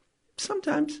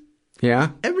 Sometimes. Yeah.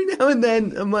 Every now and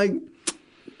then I'm like,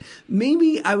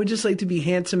 maybe I would just like to be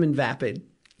handsome and vapid.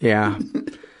 Yeah.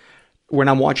 When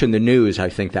I'm watching the news, I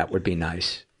think that would be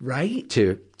nice. Right?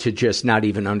 To just not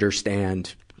even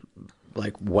understand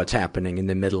like what's happening in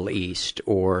the Middle East,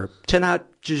 or to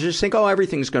just think, oh,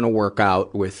 everything's going to work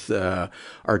out with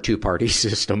our two-party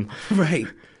system. Right.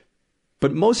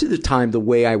 But most of the time, the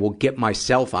way I will get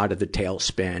myself out of the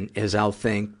tailspin is I'll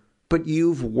think, but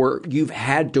you've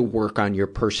had to work on your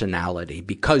personality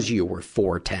because you were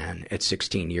 4'10" at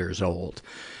 16 years old.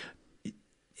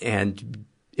 And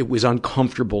it was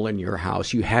uncomfortable in your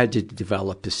house. You had to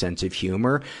develop a sense of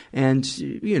humor, and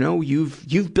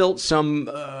you've built some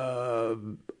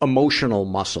emotional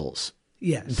muscles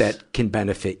that can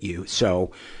benefit you.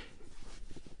 So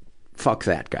fuck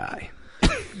that guy.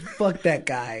 Fuck that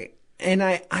guy. And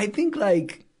I think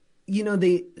like,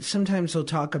 they sometimes they'll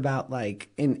talk about like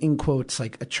in quotes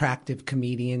like attractive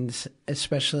comedians,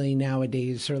 especially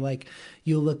nowadays, or like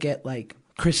you'll look at like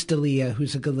Chris D'Elia,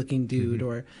 who's a good-looking dude,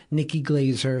 or Nikki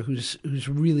Glaser, who's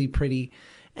really pretty.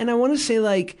 And I want to say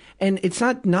like, and it's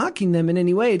not knocking them in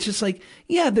any way. It's just like,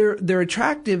 yeah, they're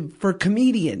attractive for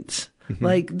comedians. Mm-hmm.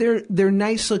 Like they're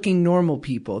nice-looking normal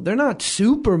people. They're not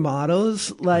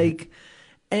supermodels. Like,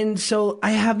 and so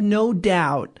I have no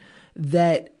doubt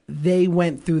that they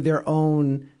went through their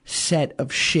own set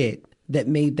of shit that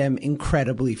made them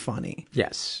incredibly funny.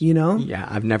 Yes. Yeah,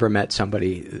 I've never met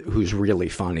somebody who's really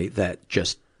funny that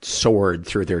just soared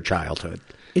through their childhood.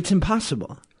 It's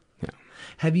impossible. Yeah.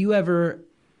 Have you ever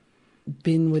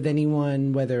been with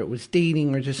anyone, whether it was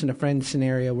dating or just in a friend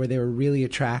scenario, where they were really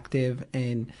attractive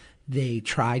and they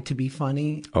tried to be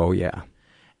funny? Oh, yeah.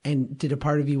 And did a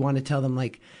part of you want to tell them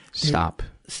like, Stop.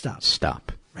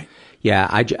 Right.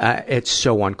 Yeah, it's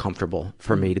so uncomfortable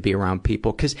for me to be around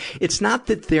people, because it's not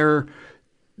that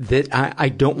I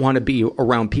don't want to be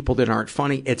around people that aren't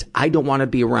funny. It's I don't want to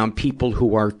be around people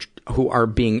who are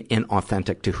being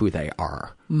inauthentic to who they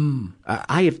are.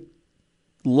 I have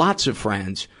lots of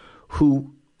friends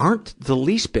who aren't the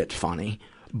least bit funny,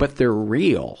 but they're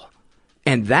real,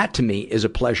 and that to me is a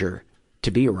pleasure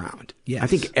to be around. Yes. I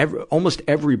think almost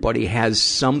everybody has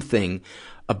something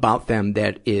about them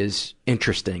that is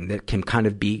interesting, that can kind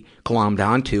of be glommed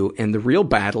onto. And the real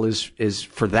battle is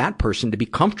for that person to be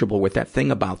comfortable with that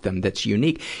thing about them that's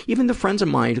unique. Even the friends of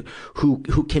mine who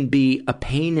can be a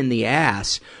pain in the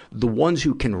ass, the ones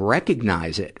who can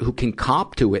recognize it, who can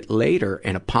cop to it later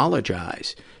and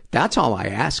apologize. That's all I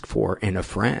ask for in a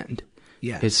friend.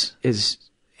 Yes.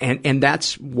 And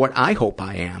that's what I hope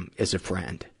I am as a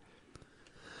friend.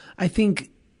 I think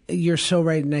you're so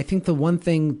right. And I think the one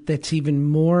thing that's even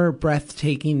more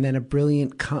breathtaking than a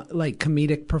brilliant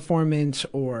comedic performance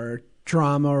or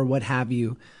drama or what have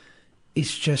you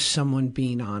is just someone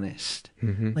being honest.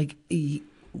 Mm-hmm. Like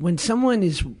when someone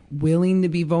is willing to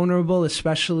be vulnerable,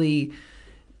 especially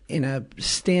in a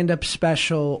stand-up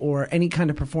special or any kind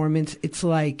of performance, it's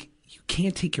like you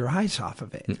can't take your eyes off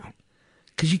of it. No.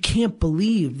 Because you can't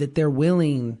believe that they're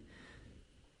willing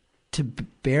to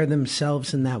bear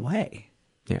themselves in that way.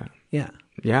 Yeah. Yeah.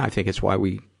 Yeah, I think it's why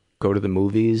we go to the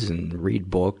movies and read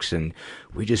books, and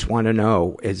we just want to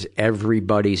know, is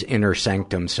everybody's inner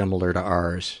sanctum similar to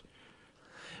ours?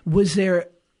 Was there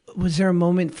a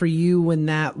moment for you when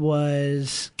that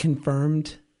was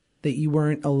confirmed, that you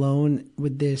weren't alone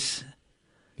with this?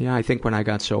 Yeah, I think when I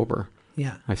got sober.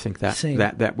 Yeah. I think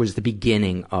that was the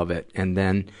beginning of it. And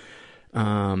then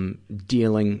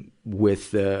dealing with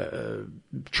the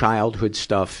childhood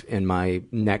stuff in my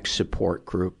next support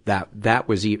group, that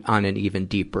was on an even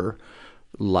deeper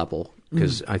level,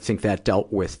 because I think that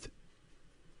dealt with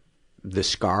the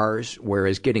scars,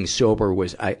 whereas getting sober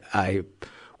was I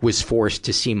was forced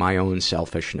to see my own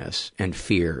selfishness and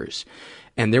fears.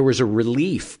 And there was a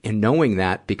relief in knowing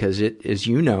that, because it, as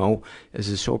you know, as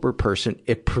a sober person,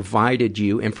 it provided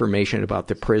you information about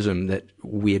the prism that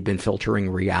we had been filtering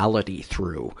reality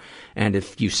through. And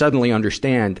if you suddenly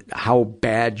understand how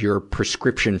bad your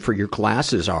prescription for your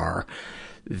glasses are,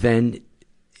 then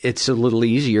it's a little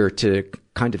easier to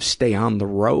kind of stay on the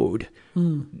road,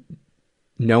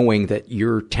 knowing that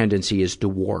your tendency is to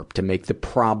warp, to make the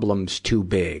problems too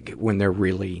big when they're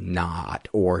really not,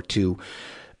 or to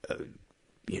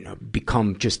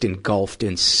become just engulfed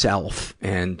in self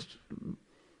and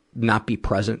not be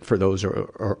present for those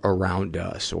around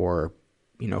us, or,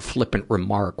 flippant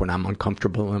remark when I'm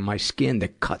uncomfortable in my skin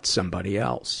that cuts somebody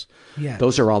else. Yes.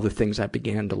 Those are all the things I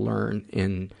began to learn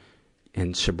in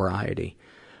sobriety.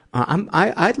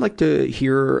 I'd like to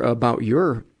hear about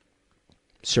your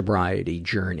sobriety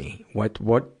journey. What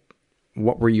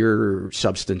were your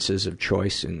substances of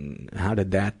choice, and how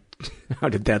did that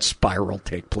spiral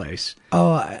take place?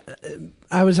 Oh,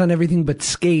 I was on everything but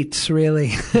skates,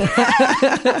 really.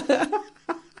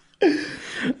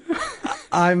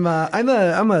 I'm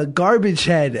a garbage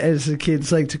head, as the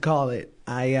kids like to call it.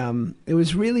 It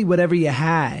was really whatever you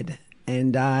had,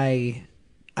 and I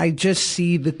just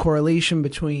see the correlation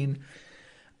between,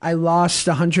 I lost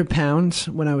 100 pounds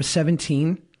when I was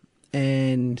 17,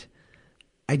 and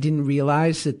I didn't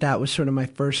realize that was sort of my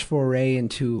first foray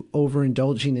into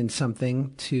overindulging in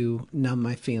something to numb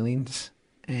my feelings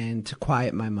and to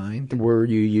quiet my mind. Were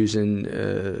you using,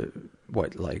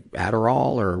 like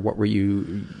Adderall, or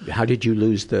how did you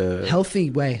lose the... Healthy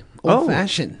way,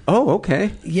 old-fashioned. Oh,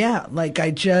 okay. Yeah, like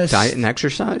I just... Diet and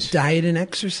exercise? Diet and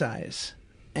exercise.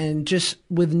 And just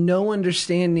with no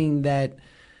understanding that,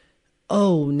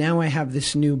 now I have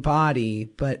this new body,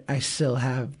 but I still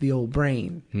have the old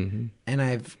brain. Mm-hmm. And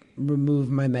I've removed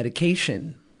my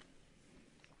medication.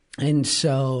 And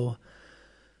so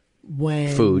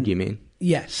when... Food, you mean?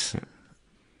 Yes. Yeah.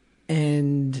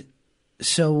 And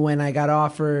so when I got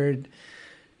offered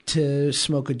to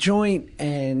smoke a joint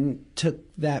and took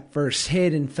that first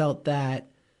hit and felt that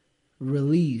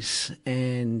release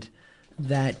and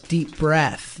that deep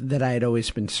breath that I had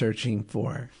always been searching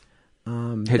for.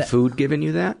 Had food given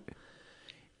you that?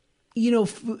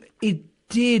 It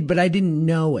did, but I didn't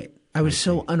know it. I was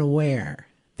so unaware.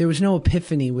 There was no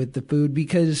epiphany with the food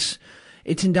because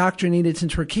it's indoctrinated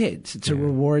since we're kids. It's a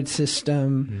reward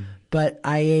system. Mm. But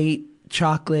I ate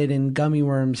chocolate and gummy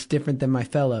worms different than my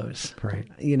fellows. Right.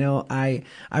 I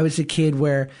was a kid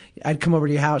where I'd come over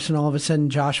to your house and all of a sudden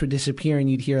Josh would disappear and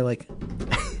you'd hear like,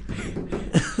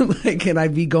 and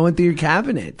I'd be going through your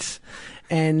cabinets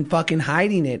and fucking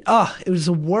hiding it. Oh, it was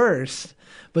the worst.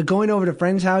 But going over to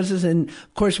friends' houses, and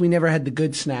of course we never had the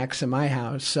good snacks in my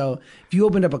house. So if you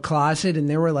opened up a closet and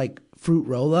there were like fruit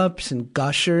roll-ups and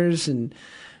Gushers and,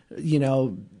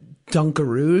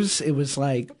 Dunkaroos, it was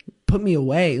like, put me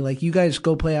away. Like, you guys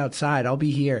go play outside. I'll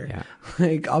be here. Yeah.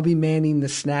 Like, I'll be manning the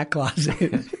snack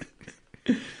closet.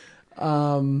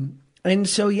 And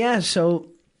so,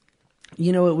 it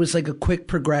was like a quick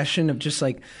progression of just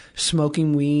like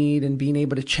smoking weed and being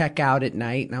able to check out at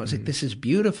night. And I was like, this is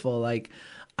beautiful. Like,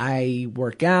 I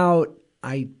work out.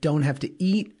 I don't have to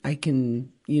eat. I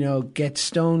can, get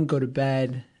stoned, go to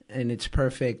bed, and it's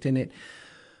perfect. And it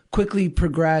quickly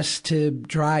progressed to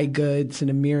dry goods and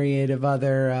a myriad of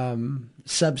other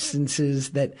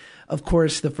substances that, of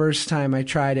course, the first time I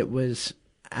tried it was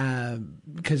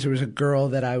because there was a girl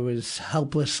that I was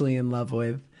helplessly in love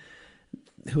with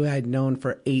who I'd known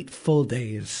for 8 full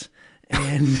days.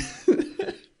 And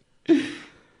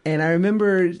and I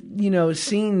remember,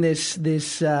 seeing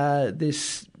this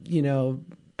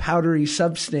powdery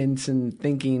substance and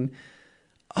thinking,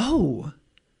 oh,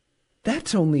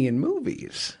 that's only in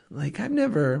movies. Like, I've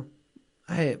never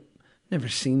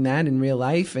seen that in real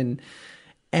life. And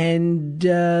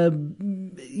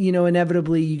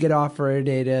inevitably you get offered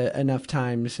it enough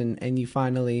times and you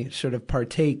finally sort of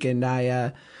partake. And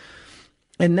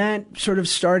And that sort of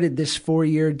started this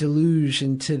 4-year deluge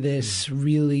into this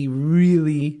really,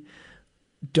 really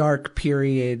dark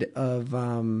period of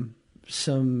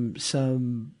some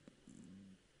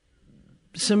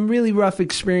really rough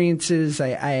experiences.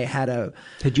 Had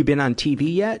you been on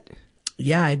TV yet?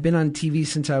 Yeah, I'd been on TV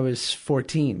since I was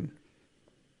 14.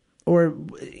 Or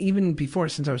even before,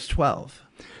 since I was 12.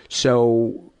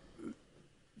 So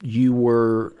you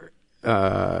were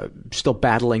still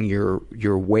battling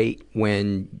your weight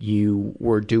when you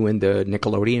were doing the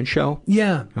Nickelodeon show?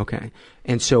 Yeah. Okay.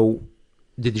 And so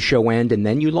did the show end and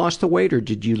then you lost the weight, or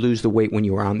did you lose the weight when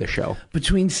you were on the show?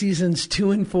 Between seasons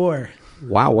 2 and 4.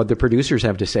 Wow, what the producers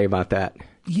have to say about that?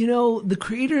 You know, the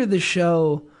creator of the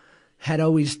show had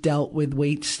always dealt with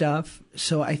weight stuff,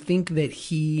 so I think that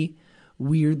he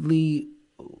weirdly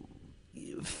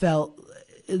felt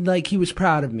like he was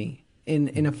proud of me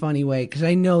in a funny way, because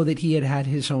I know that he had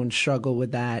his own struggle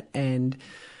with that. And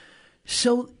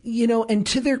so, you know, and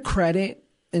to their credit,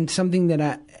 and something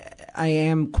that I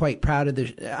am quite proud of,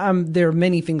 there are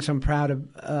many things I'm proud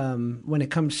of when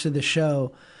it comes to the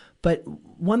show, but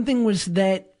one thing was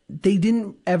that they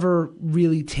didn't ever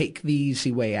really take the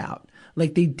easy way out.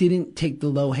 Like, they didn't take the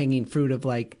low-hanging fruit of,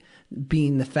 like,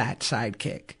 being the fat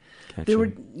sidekick. Gotcha.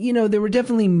 There were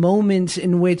definitely moments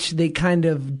in which they kind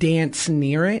of danced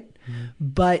near it,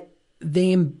 but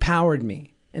they empowered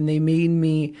me, and they made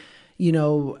me, you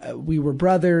know, we were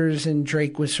brothers, and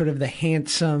Drake was sort of the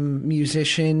handsome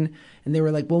musician, and they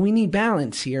were like, well, we need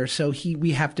balance here, so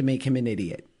we have to make him an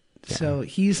idiot. Yeah. So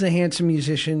he's the handsome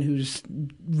musician who's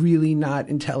really not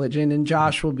intelligent, and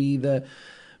Josh will be the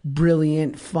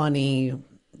brilliant, funny,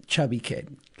 chubby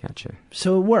kid. Gotcha.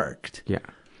 So it worked. Yeah.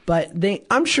 But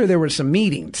I'm sure there were some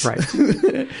meetings.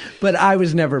 Right. But I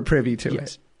was never privy to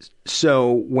it.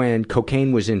 So when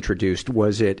cocaine was introduced,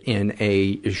 was it in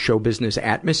a show business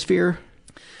atmosphere?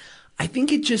 I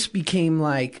think it just became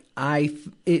like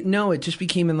it just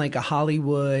became in like a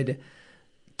Hollywood,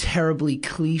 terribly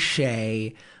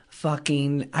cliche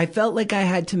fucking. I felt like I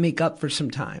had to make up for some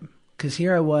time, because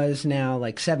here I was now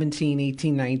like 17,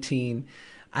 18, 19.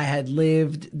 I had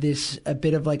lived a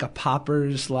bit of like a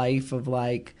pauper's life of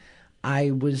like,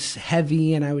 I was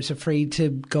heavy and I was afraid to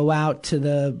go out to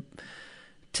the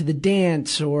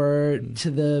dance or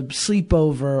to the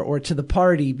sleepover or to the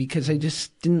party because I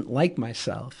just didn't like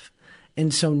myself.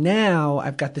 And so now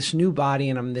I've got this new body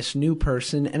and I'm this new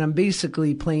person, and I'm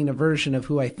basically playing a version of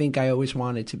who I think I always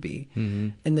wanted to be. Mm-hmm.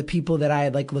 And the people that I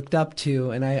had like looked up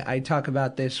to, and I talk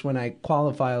about this when I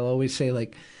qualify, I'll always say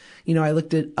like, you know, I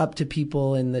looked up to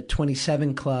people in the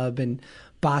 27 Club and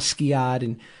Basquiat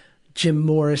and Jim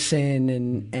Morrison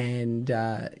and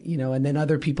you know, and then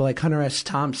other people like Hunter S.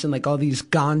 Thompson, like all these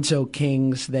gonzo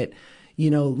kings that, you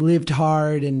know, lived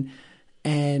hard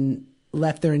and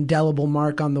left their indelible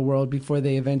mark on the world before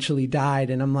they eventually died.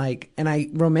 And I'm like, and I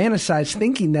romanticized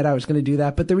thinking that I was going to do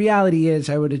that. But the reality is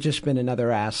I would have just been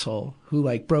another asshole who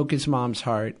like broke his mom's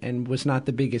heart and was not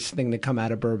the biggest thing to come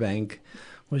out of Burbank.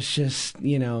 Was just,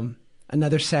 you know,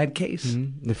 another sad case.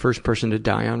 Mm-hmm. The first person to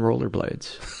die on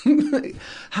rollerblades.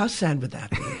 How sad would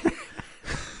that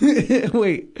be?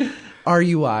 Wait,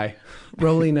 RUI,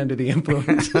 rolling under the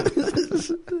influence.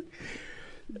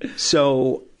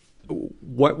 So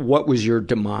what was your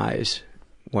demise?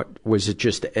 What was it,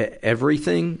 just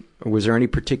everything? Or was there any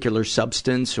particular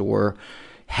substance or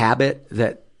habit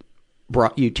that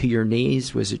brought you to your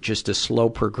knees? Was it just a slow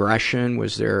progression?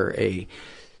 Was there a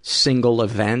single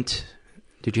event?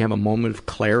 Did you have a moment of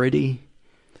clarity?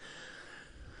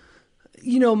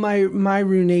 You know, my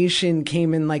ruination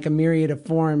came in like a myriad of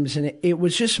forms, and it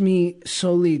was just me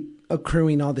slowly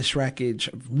accruing all this wreckage,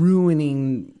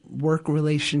 ruining work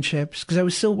relationships, because I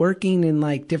was still working in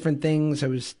like different things. I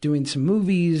was doing some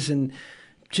movies, and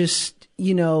just,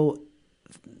 you know,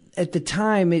 at the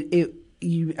time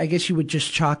I guess you would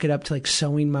just chalk it up to like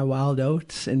sowing my wild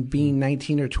oats and being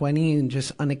 19 or 20 and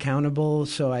just unaccountable.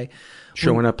 So I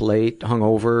showing up late,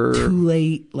 hungover, too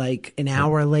late, like an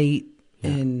hour late,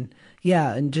 and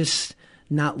just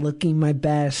not looking my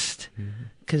best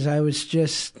because I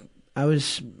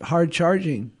was hard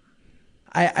charging.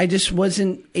 I just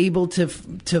wasn't able to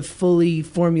fully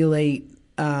formulate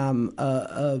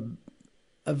a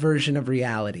version of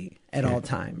reality at all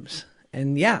times.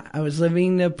 And I was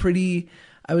living a pretty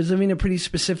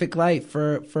specific life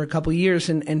for a couple years,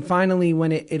 and finally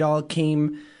when it all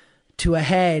came to a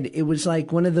head, it was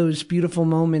like one of those beautiful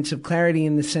moments of clarity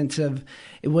in the sense of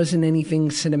it wasn't anything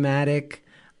cinematic.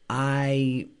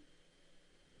 I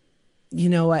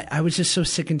was just so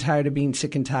sick and tired of being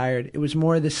sick and tired. It was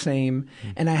more of the same,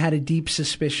 and I had a deep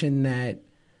suspicion that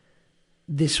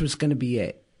this was going to be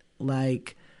it.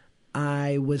 Like,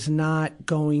 I was not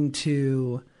going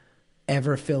to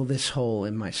ever fill this hole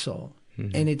in my soul.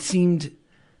 Mm-hmm. And it seemed,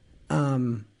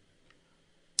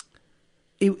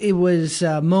 it was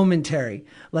momentary.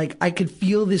 Like I could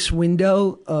feel this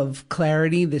window of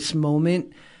clarity, this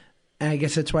moment. And I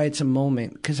guess that's why it's a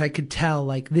moment, because I could tell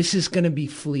like this is going to be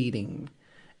fleeting.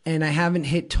 And I haven't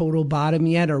hit total bottom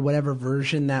yet, or whatever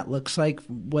version that looks like,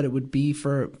 what it would be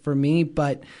for me,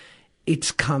 but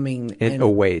it's coming. It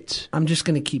awaits. I'm just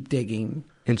going to keep digging.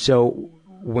 And so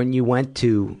when you went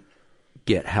to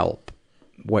get help,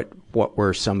 what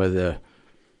were some of the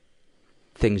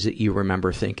things that you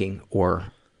remember thinking or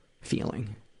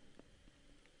feeling?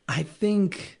 I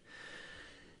think,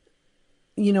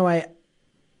 I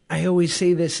always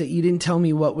say this, that you didn't tell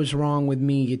me what was wrong with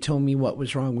me, you told me what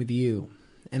was wrong with you.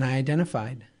 And I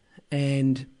identified.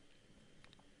 And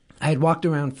I had walked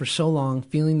around for so long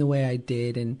feeling the way I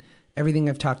did, and everything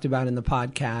I've talked about in the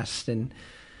podcast, and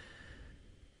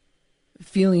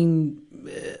feeling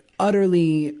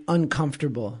utterly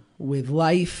uncomfortable with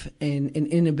life and an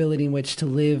inability in which to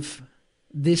live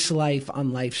this life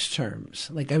on life's terms.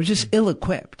 Like I was just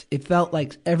ill-equipped. It felt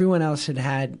like everyone else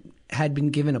had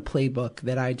been given a playbook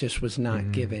that I just was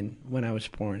not given when I was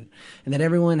born, and that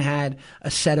everyone had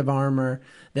a set of armor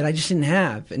that I just didn't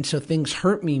have. And so things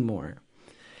hurt me more.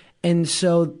 And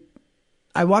so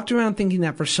I walked around thinking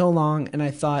that for so long, and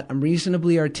I thought, I'm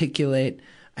reasonably articulate.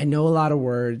 I know a lot of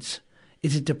words.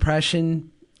 Is it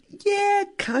depression? Yeah,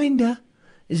 kinda.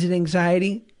 Is it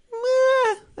anxiety?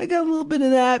 I got a little bit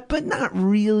of that, but not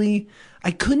really.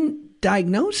 I couldn't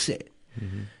diagnose it.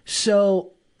 Mm-hmm.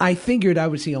 So I figured I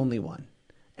was the only one.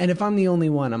 And if I'm the only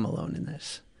one, I'm alone in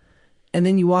this. And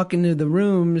then you walk into the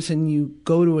rooms and you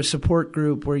go to a support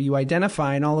group where you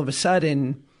identify, and all of a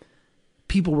sudden,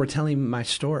 people were telling my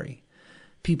story.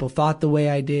 People thought the way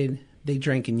I did. They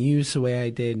drank and used the way I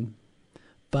did.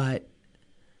 But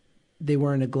they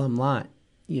weren't a glum lot.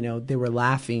 They were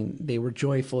laughing. They were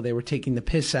joyful. They were taking the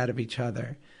piss out of each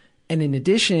other. And in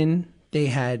addition, they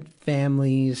had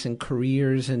families and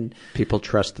careers, and people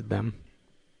trusted them.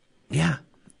 Yeah.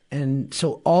 And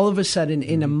so all of a sudden,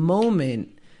 in a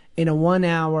moment, in a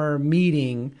 1-hour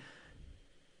meeting,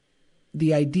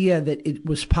 the idea that it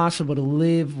was possible to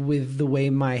live with the way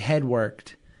my head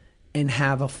worked and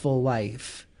have a full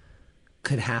life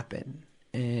could happen.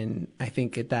 And I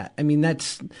think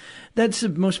that's the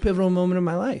most pivotal moment of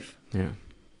my life. Yeah.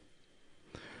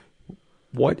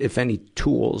 What, if any,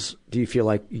 tools do you feel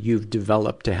like you've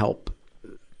developed to help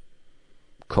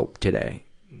cope today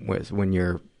with when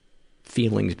your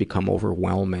feelings become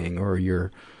overwhelming or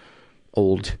your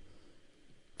old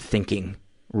thinking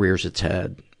rears its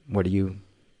head? What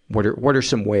are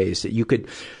some ways that you could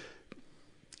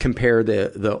compare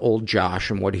the old Josh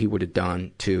and what he would have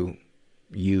done to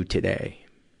you today?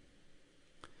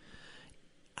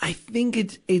 I think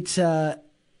it's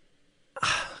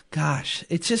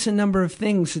just a number of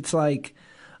things. It's like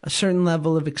a certain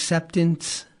level of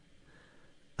acceptance.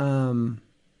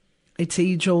 It's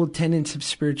age-old tenets of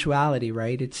spirituality,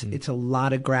 right? It's a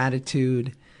lot of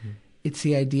gratitude. It's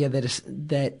the idea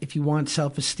that if you want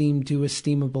self-esteem, do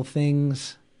esteemable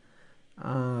things.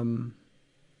 And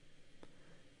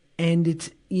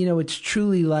it's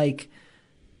truly like,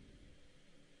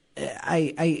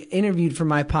 I interviewed for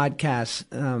my podcast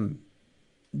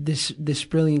this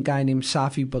brilliant guy named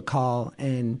Safi Bakal,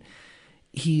 and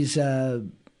he's a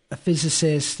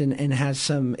physicist and has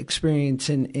some experience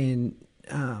in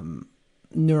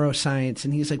neuroscience.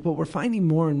 And he's like, what we're finding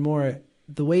more and more,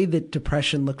 the way that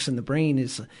depression looks in the brain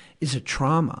is a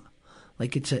trauma.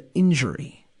 Like it's an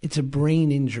injury. It's a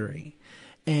brain injury.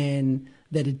 And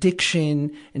that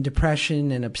addiction and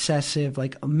depression and obsessive,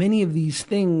 like many of these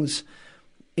things,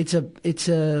 it's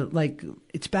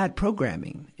bad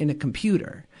programming in a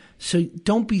computer. So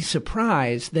don't be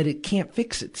surprised that it can't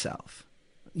fix itself.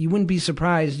 You wouldn't be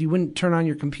surprised. You wouldn't turn on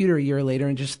your computer a year later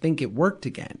and just think it worked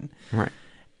again. Right.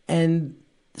 And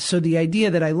so the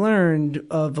idea that I learned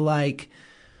of like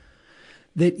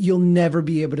that you'll never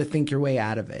be able to think your way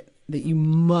out of it, that you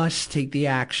must take the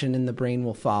action and the brain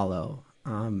will follow.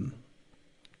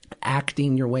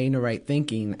 Acting your way into right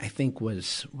thinking, I think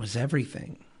was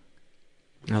everything.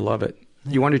 I love it.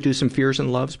 You want to do some fears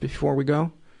and loves before we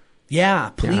go? Yeah,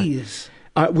 please.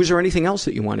 Yeah. Was there anything else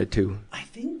that you wanted to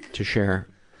share?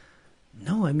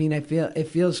 No, I mean, it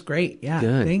feels great. Yeah,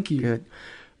 good, thank you. Good.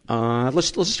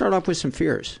 Let's start off with some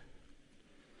fears.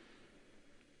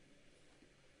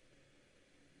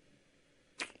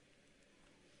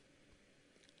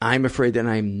 I'm afraid that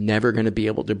I'm never going to be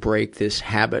able to break this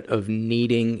habit of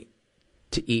needing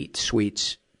to eat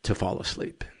sweets to fall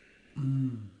asleep.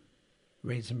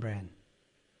 Raisin bran.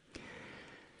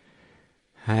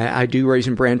 I do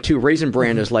Raisin Bran too. Raisin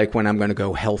Bran is like when I'm going to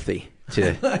go healthy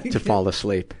to fall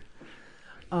asleep.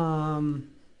 Oh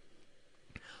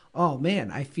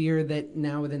man, I fear that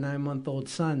now with a 9-month-old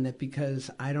son, that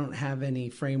because I don't have any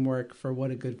framework for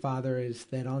what a good father is,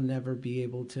 that I'll never be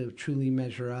able to truly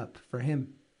measure up for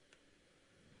him.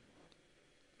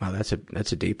 Wow, that's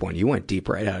a deep one. You went deep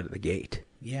right out of the gate.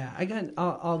 Yeah,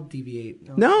 I'll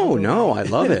deviate. No, I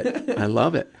love it. I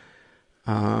love it.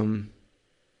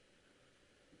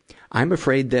 I'm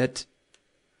afraid that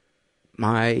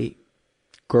my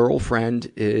girlfriend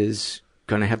is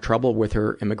going to have trouble with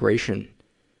her immigration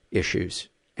issues,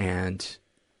 and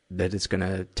that it's going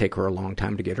to take her a long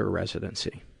time to get her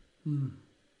residency.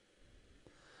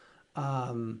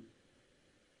 I'm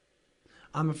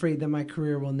afraid that my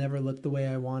career will never look the way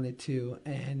I want it to,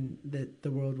 and that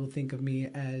the world will think of me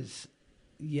as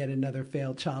yet another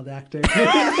failed child actor.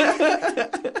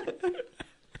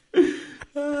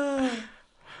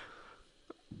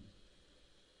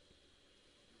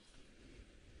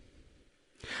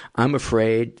 I'm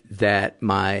afraid that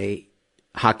my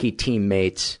hockey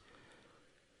teammates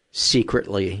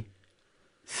secretly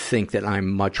think that I'm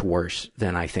much worse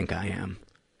than I think I am.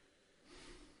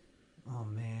 Oh,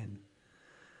 man.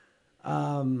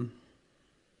 I'm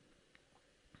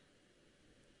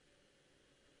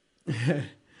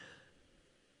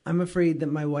afraid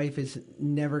that my wife is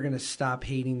never going to stop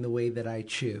hating the way that I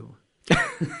chew.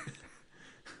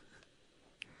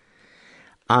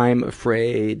 I'm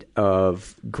afraid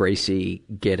of Gracie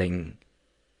getting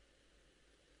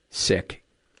sick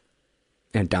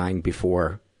and dying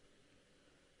before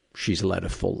she's led a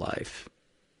full life,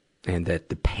 and that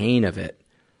the pain of it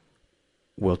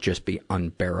will just be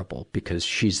unbearable because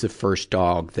she's the first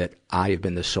dog that I have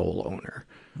been the sole owner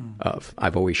of.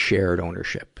 I've always shared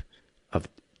ownership of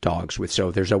dogs with,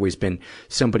 so there's always been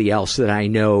somebody else that I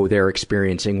know they're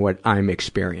experiencing what I'm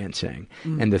experiencing.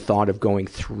 And the thought of going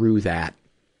through that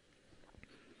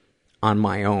on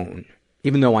my own,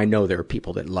 even though I know there are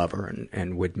people that love her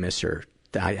and would miss her,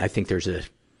 I think there's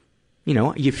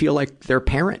you feel like their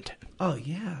parent. Oh,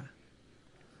 yeah.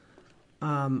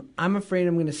 I'm afraid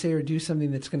I'm going to say or do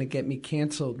something that's going to get me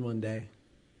canceled one day.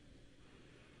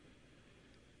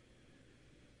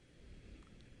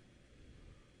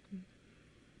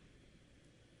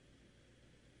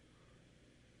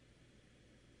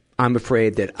 I'm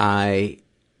afraid that I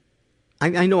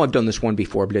know I've done this one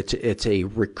before, but it's a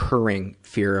recurring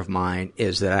fear of mine,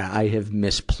 is that I have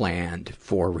misplanned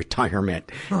for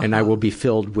retirement, and I will be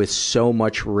filled with so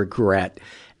much regret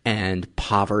and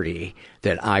poverty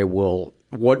that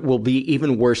what will be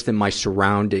even worse than my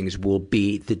surroundings will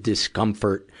be the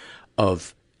discomfort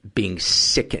of being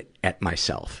sick at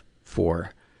myself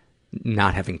for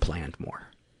not having planned more.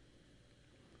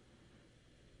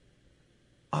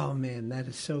 Oh man, that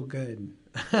is so good.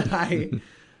 I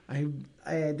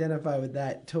identify with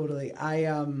that totally.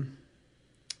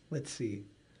 Let's see.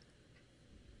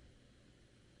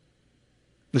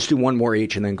 Let's do one more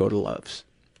each and then go to loves.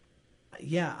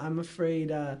 Yeah, I'm afraid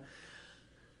that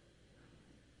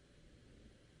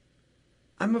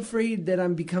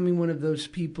I'm becoming one of those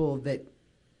people that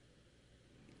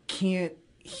can't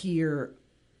hear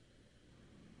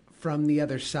from the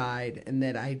other side, and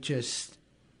that I just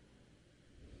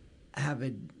have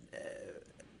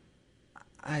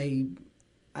I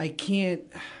can't,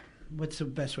 what's the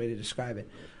best way to describe it?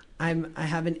 I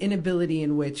have an inability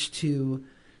in which to,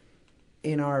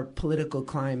 in our political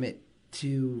climate,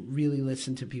 to really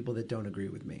listen to people that don't agree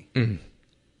with me.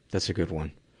 That's a good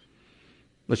one.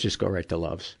 Let's just go right to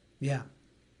loves. Yeah.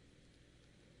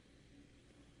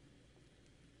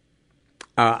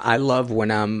 I love when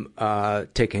I'm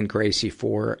taking Gracie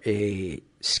for a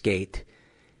skate,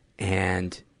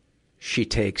 and she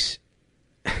takes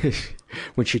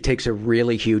when she takes a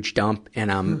really huge dump,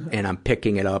 and I'm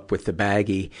picking it up with the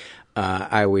baggie.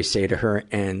 I always say to her,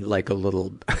 and like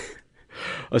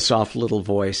a soft little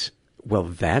voice, "Well,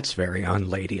 that's very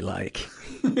unladylike."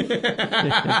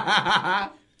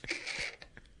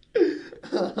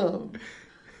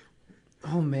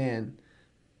 Oh man,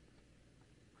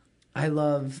 I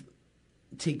love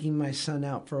taking my son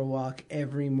out for a walk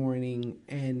every morning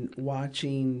and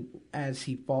watching as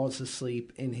he falls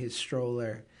asleep in his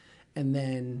stroller, and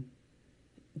then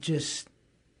just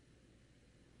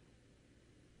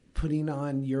putting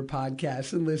on your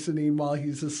podcast and listening while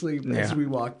he's asleep as we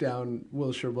walk down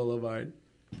Wilshire Boulevard.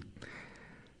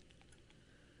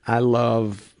 I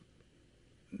love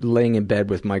laying in bed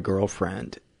with my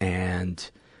girlfriend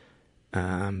and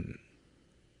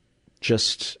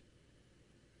just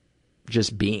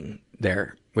being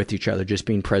there with each other, just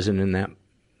being present in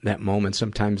that moment.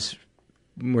 Sometimes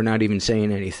we're not even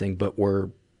saying anything, but we're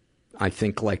I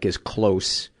think, like as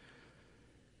close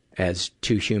as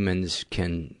two humans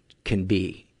can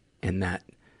be in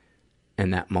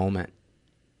that moment.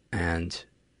 And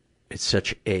it's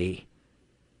such a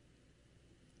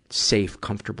safe,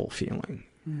 comfortable feeling.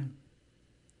 Mm.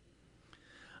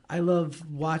 I love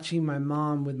watching my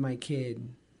mom with my kid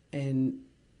and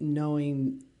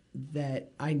knowing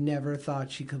that I never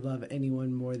thought she could love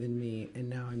anyone more than me, and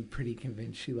now I'm pretty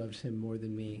convinced she loves him more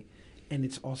than me. And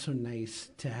it's also nice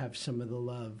to have some of the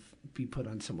love be put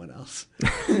on someone else.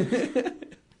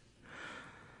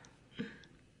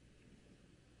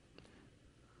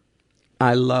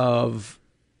 I love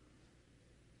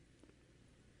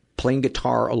playing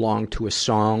guitar along to a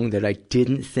song that I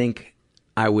didn't think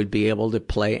I would be able to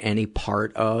play any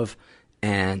part of,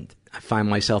 and I find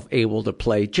myself able to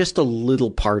play just a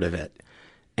little part of it,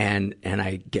 and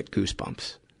I get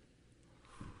goosebumps.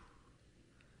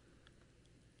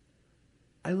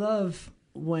 I love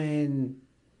when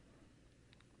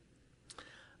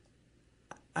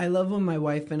my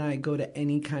wife and I go to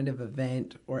any kind of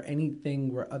event or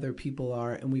anything where other people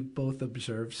are, and we both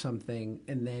observe something,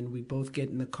 and then we both get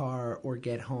in the car or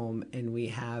get home and we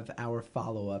have our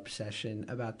follow-up session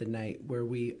about the night where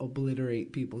we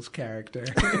obliterate people's character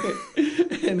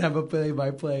and have a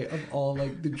play-by-play of all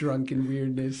like the drunken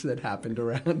weirdness that happened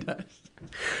around us.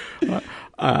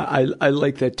 I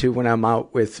like that too when I'm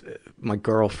out with my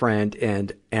girlfriend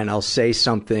and I'll say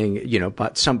something,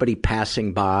 about somebody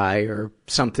passing by or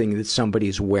something that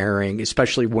somebody's wearing,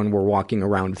 especially when we're walking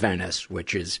around Venice,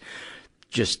 which is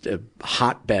just a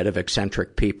hotbed of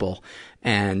eccentric people.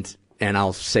 And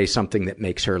I'll say something that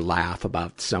makes her laugh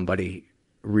about somebody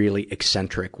really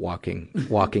eccentric walking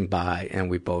by, and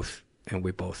we both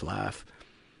laugh.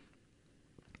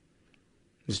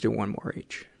 Let's do one more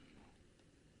each.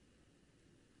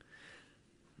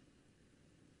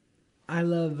 I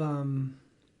love,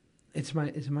 is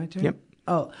it my turn? Yep.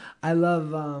 Oh, I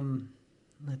love,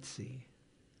 let's see.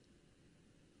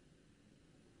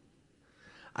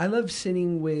 I love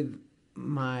sitting with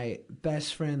my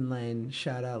best friend, Len,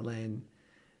 shout out Len,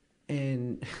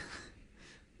 and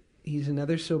he's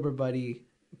another sober buddy,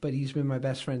 but he's been my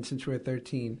best friend since we were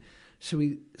 13. So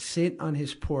we sit on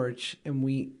his porch and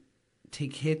we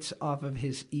take hits off of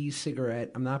his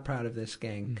e-cigarette. I'm not proud of this,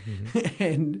 gang. Mm-hmm.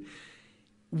 And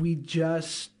we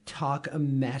just talk a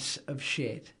mess of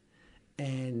shit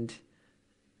and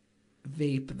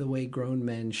vape the way grown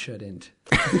men shouldn't.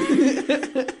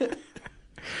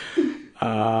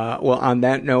 Well, on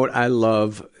that note, I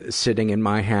love sitting in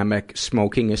my hammock,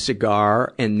 smoking a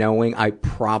cigar, and knowing I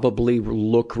probably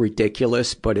look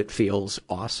ridiculous, but it feels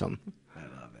awesome. I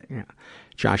love it. Yeah.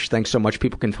 Josh, thanks so much.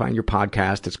 People can find your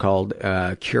podcast. It's called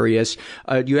Curious.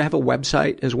 Do you have a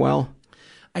website as well?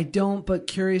 I don't, but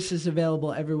Curious is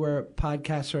available everywhere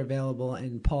podcasts are available.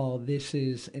 And Paul, this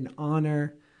is an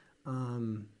honor.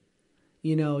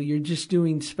 You're just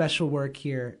doing special work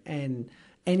here, and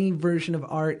any version of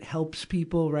art helps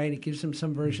people, right? It gives them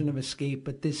some version of escape,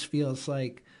 but this feels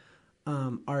like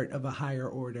art of a higher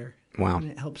order. Wow.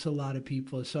 And it helps a lot of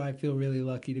people, so I feel really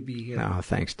lucky to be here. Oh,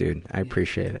 thanks, dude. I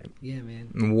appreciate it. Yeah,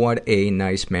 man. What a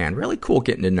nice man. Really cool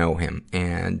getting to know him.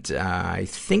 And I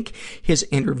think his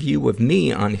interview of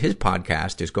me on his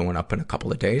podcast is going up in a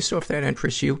couple of days, so if that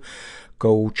interests you,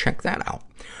 go check that out.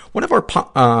 One of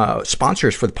our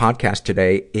sponsors for the podcast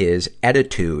today is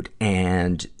Attitude,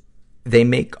 and they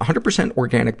make 100%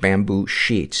 organic bamboo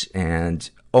sheets, and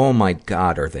oh my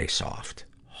God, are they soft.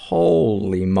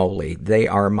 Holy moly. They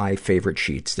are my favorite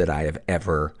sheets that I have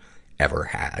ever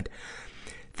had.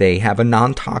 They have a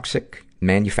non-toxic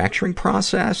manufacturing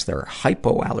process. They're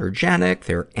hypoallergenic.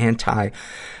 They're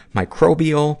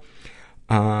antimicrobial.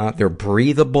 They're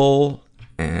breathable,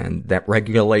 and that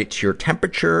regulates your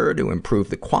temperature to improve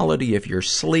the quality of your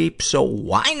sleep. So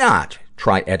why not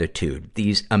try Attitude?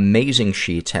 These amazing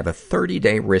sheets have a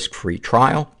 30-day risk-free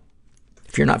trial.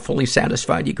 If you're not fully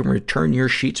satisfied, you can return your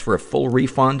sheets for a full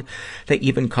refund. They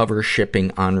even cover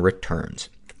shipping on returns.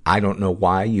 I don't know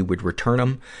why you would return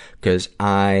them, because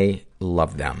I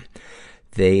love them.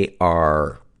 They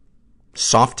are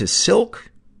soft as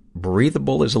silk,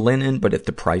 breathable as linen, but at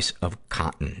the price of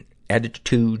cotton.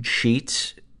 Attitude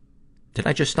sheets. Did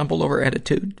I just stumble over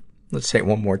Attitude? Let's say it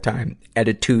one more time.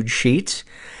 Attitude sheets.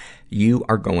 You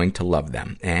are going to love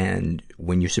them. And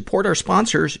when you support our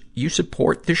sponsors, you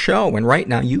support the show. And right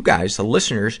now, you guys, the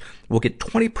listeners, will get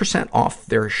 20% off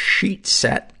their sheet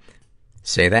set.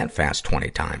 Say that fast 20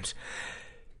 times.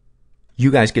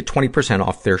 You guys get 20%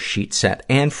 off their sheet set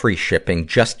and free shipping.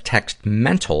 Just text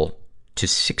MENTAL to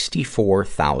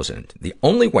 64,000. The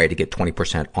only way to get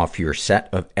 20% off your set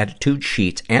of Attitude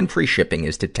sheets and free shipping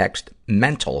is to text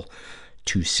MENTAL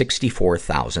to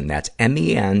 64,000. That's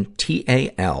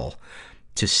MENTAL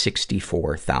to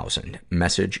 64,000.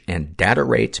 Message and data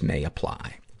rates may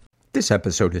apply. This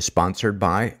episode is sponsored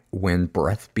by When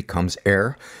Breath Becomes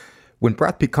Air. When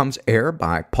Breath Becomes Air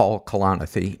by Paul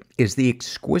Kalanithi is the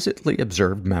exquisitely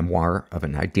observed memoir of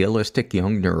an idealistic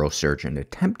young neurosurgeon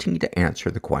attempting to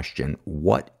answer the question,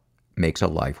 what makes a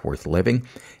life worth living,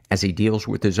 as he deals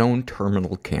with his own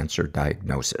terminal cancer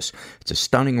diagnosis. It's a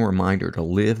stunning reminder to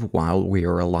live while we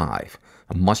are alive.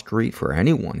 A must-read for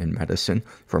anyone in medicine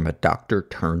from a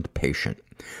doctor-turned-patient.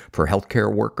 For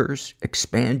healthcare workers,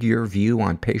 expand your view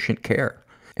on patient care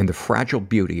and the fragile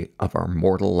beauty of our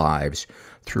mortal lives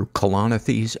through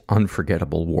Kalanithi's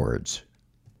unforgettable words.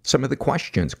 Some of the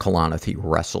questions Kalanithi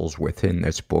wrestles with in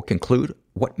this book include,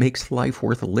 what makes life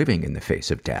worth living in the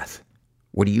face of death?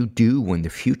 What do you do when the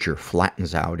future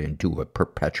flattens out into a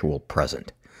perpetual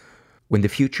present? When the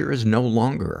future is no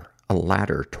longer a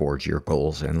ladder towards your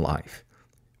goals in life?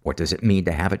 What does it mean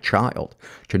to have a child,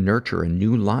 to nurture a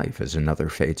new life as another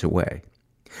fades away?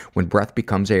 When Breath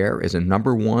Becomes Air is a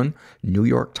 #1 New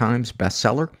York Times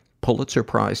bestseller, Pulitzer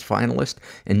Prize finalist,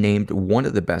 and named one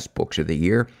of the best books of the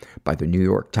year by the New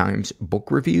York Times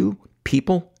Book Review,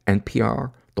 People,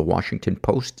 NPR, The Washington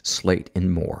Post, Slate,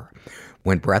 and more.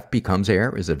 When Breath Becomes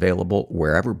Air is available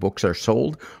wherever books are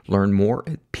sold. Learn more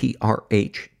at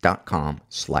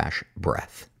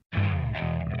prh.com/breath.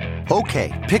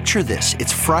 Okay, picture this.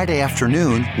 It's Friday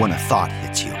afternoon when a thought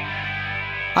hits you.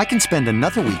 I can spend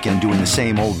another weekend doing the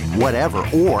same old whatever,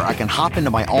 or I can hop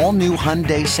into my all-new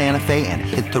Hyundai Santa Fe and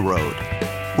hit the road.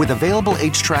 With available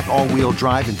H-Track all-wheel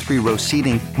drive and 3-row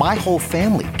seating, my whole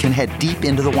family can head deep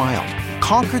into the wild.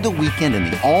 Conquer the weekend in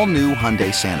the all-new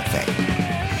Hyundai Santa Fe.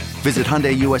 Visit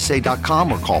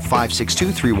HyundaiUSA.com or call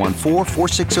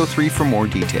 562-314-4603 for more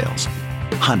details.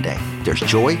 Hyundai, there's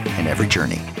joy in every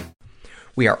journey.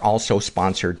 We are also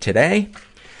sponsored today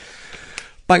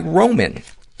by Roman.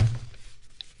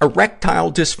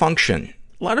 Erectile dysfunction.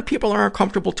 A lot of people are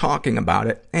uncomfortable talking about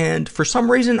it, and for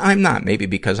some reason I'm not. Maybe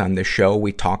because on this show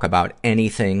we talk about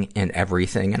anything and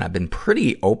everything, and I've been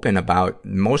pretty open about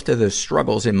most of the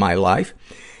struggles in my life.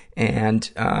 And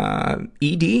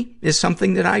ED is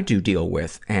something that I do deal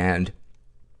with, and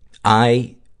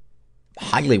I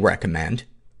highly recommend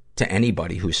to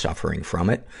anybody who's suffering from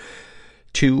it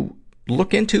to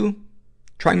look into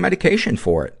trying medication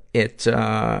for it. It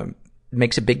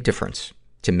makes a big difference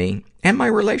to me and my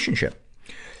relationship.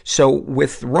 So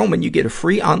with Roman, you get a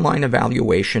free online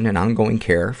evaluation and ongoing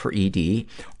care for ED,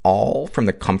 all from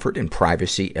the comfort and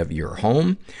privacy of your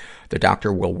home. The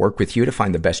doctor will work with you to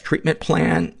find the best treatment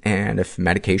plan, and if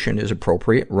medication is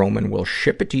appropriate, Roman will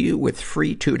ship it to you with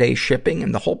free 2-day shipping,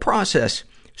 and the whole process,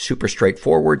 super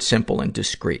straightforward, simple, and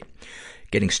discreet.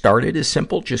 Getting started is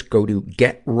simple. Just go to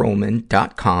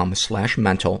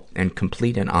getroman.com/mental and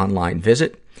complete an online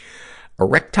visit.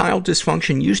 Erectile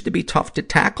dysfunction used to be tough to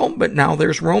tackle, but now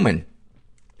there's Roman.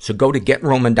 So go to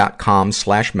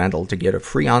getroman.com/mental to get a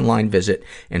free online visit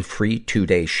and free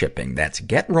 2-day shipping. That's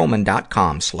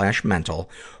getroman.com/mental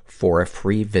for a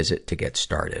free visit to get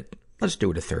started. Let's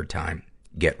do it a third time.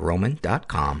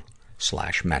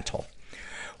 getroman.com/mental.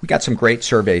 We got some great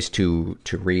surveys to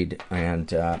read,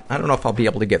 and I don't know if I'll be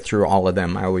able to get through all of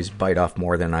them. I always bite off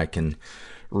more than I can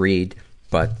read,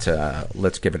 but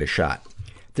let's give it a shot.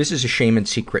 This is a Shame and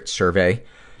Secret survey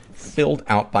filled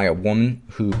out by a woman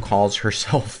who calls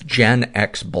herself Gen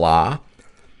X Blah.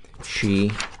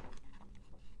 She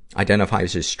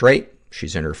identifies as straight.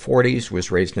 She's in her 40s,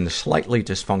 was raised in a slightly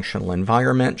dysfunctional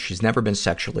environment. She's never been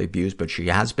sexually abused, but she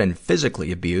has been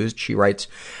physically abused. She writes,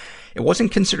 it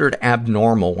wasn't considered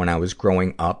abnormal when I was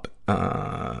growing up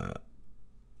in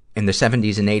the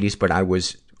 70s and 80s, but I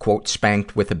was, quote,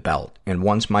 spanked with a belt. And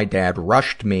once my dad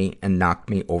rushed me and knocked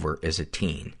me over as a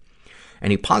teen.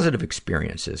 Any positive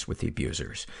experiences with the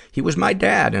abusers? He was my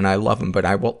dad, and I love him, but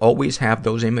I will always have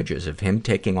those images of him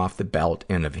taking off the belt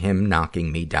and of him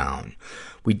knocking me down.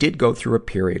 We did go through a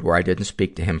period where I didn't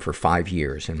speak to him for 5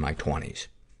 years in my 20s.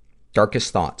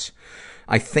 Darkest thoughts.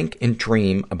 I think and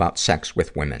dream about sex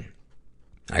with women.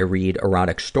 I read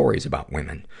erotic stories about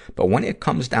women. But when it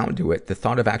comes down to it, the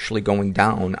thought of actually going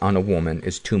down on a woman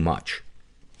is too much.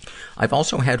 I've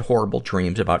also had horrible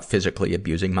dreams about physically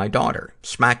abusing my daughter,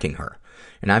 smacking her.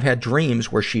 And I've had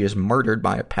dreams where she is murdered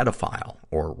by a pedophile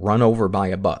or run over by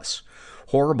a bus.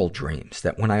 Horrible dreams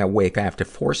that when I awake, I have to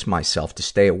force myself to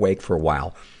stay awake for a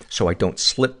while so I don't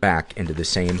slip back into the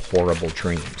same horrible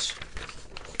dreams.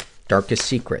 Darkest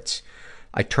secrets.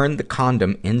 I turned the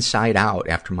condom inside out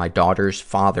after my daughter's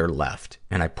father left,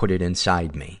 and I put it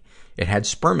inside me. It had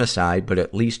spermicide, but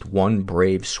at least one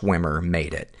brave swimmer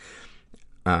made it.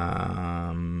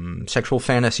 Sexual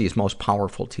fantasy is most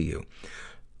powerful to you.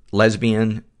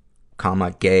 Lesbian,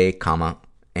 gay,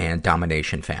 and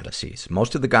domination fantasies.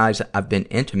 Most of the guys I've been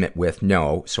intimate with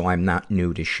know, so I'm not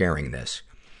new to sharing this.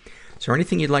 Is there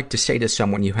anything you'd like to say to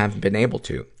someone you haven't been able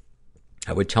to?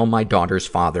 I would tell my daughter's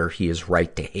father he is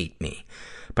right to hate me,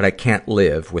 but I can't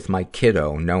live with my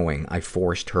kiddo knowing I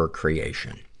forced her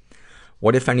creation.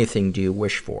 What, if anything, do you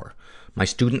wish for? My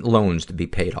student loans to be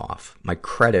paid off. My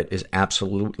credit is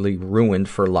absolutely ruined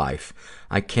for life.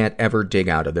 I can't ever dig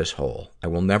out of this hole. I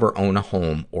will never own a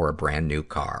home or a brand new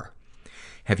car.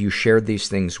 Have you shared these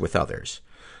things with others?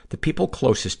 The people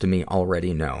closest to me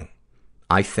already know.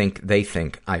 They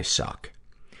think I suck.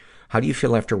 How do you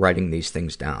feel after writing these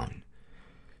things down?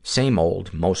 Same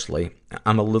old, mostly.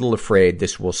 I'm a little afraid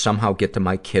this will somehow get to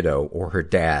my kiddo or her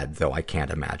dad, though I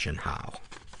can't imagine how.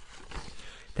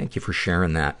 Thank you for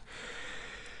sharing that.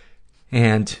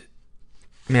 And,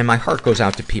 man, my heart goes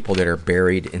out to people that are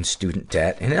buried in student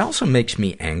debt. And it also makes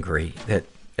me angry that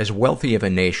as wealthy of a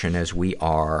nation as we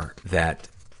are, that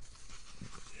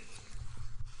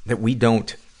we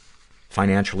don't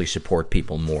financially support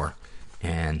people more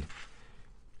and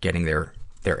getting their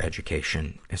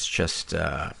education. It's just,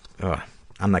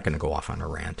 I'm not going to go off on a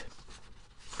rant.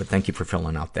 But thank you for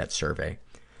filling out that survey.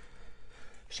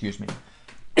 Excuse me.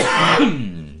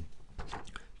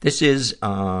 This is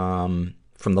from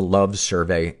the Love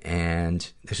Survey,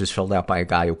 and this is filled out by a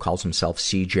guy who calls himself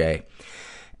CJ.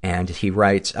 And he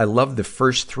writes, I love the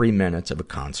first 3 minutes of a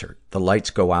concert. The lights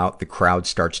go out, the crowd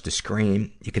starts to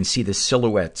scream. You can see the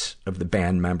silhouettes of the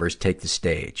band members take the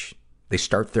stage. They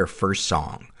start their first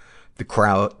song. The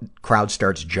crowd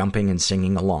starts jumping and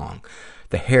singing along.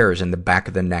 The hairs in the back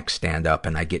of the neck stand up,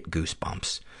 and I get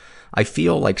goosebumps. I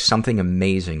feel like something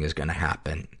amazing is going to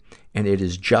happen, and it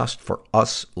is just for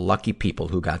us lucky people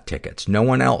who got tickets. No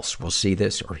one else will see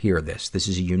this or hear this. This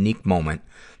is a unique moment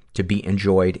to be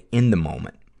enjoyed in the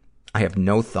moment. I have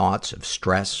no thoughts of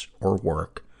stress or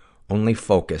work, only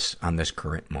focus on this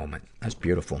current moment. That's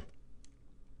beautiful.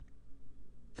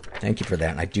 Thank you for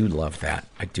that. I do love that.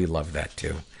 I do love that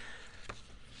too.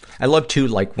 I love too,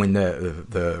 like when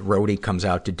the roadie comes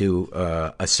out to do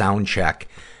a sound check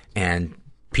and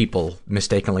people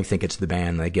mistakenly think it's the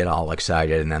band. They get all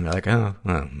excited and then they're like, oh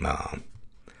no.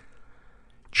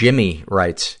 Jimmy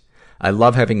writes, I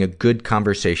love having a good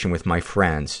conversation with my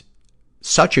friends.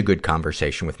 Such a good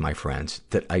conversation with my friends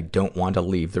that I don't want to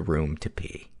leave the room to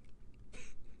pee.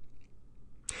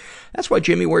 That's why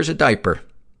Jimmy wears a diaper.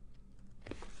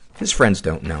 His friends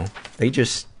don't know.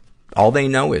 All they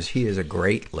know is he is a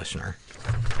great listener.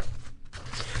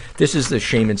 This is the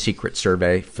Shame and Secret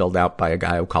survey filled out by a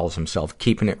guy who calls himself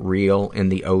Keeping It Real in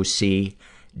the OCD.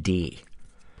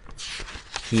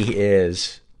 He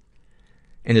is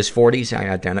in his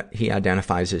 40s. He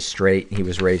identifies as straight. He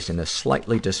was raised in a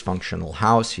slightly dysfunctional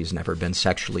house. He's never been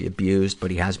sexually abused,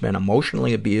 but he has been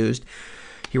emotionally abused.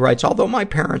 He writes, although my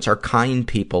parents are kind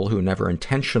people who never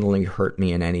intentionally hurt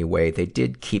me in any way, they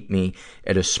did keep me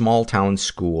at a small town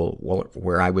school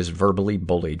where I was verbally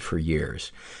bullied for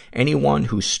years. Anyone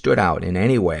who stood out in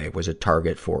any way was a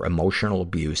target for emotional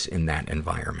abuse in that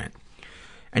environment.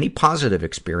 Any positive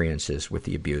experiences with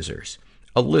the abusers?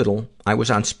 A little. I was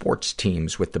on sports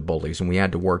teams with the bullies, and we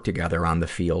had to work together on the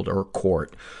field or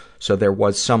court, so there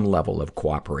was some level of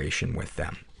cooperation with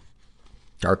them.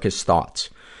 Darkest thoughts.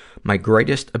 My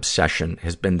greatest obsession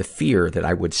has been the fear that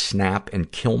I would snap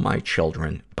and kill my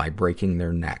children by breaking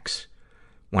their necks.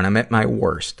 When I'm at my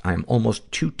worst, I am almost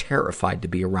too terrified to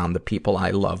be around the people I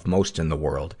love most in the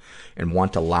world and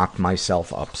want to lock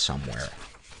myself up somewhere.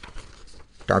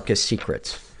 Darkest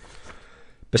secrets.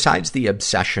 Besides the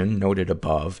obsession noted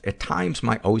above, at times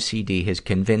my OCD has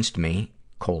convinced me,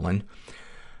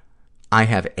 I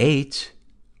have AIDS,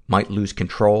 might lose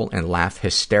control and laugh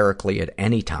hysterically at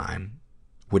any time,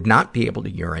 would not be able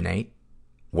to urinate,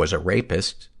 was a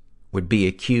rapist, would be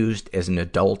accused as an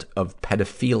adult of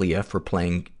pedophilia for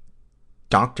playing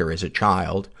doctor as a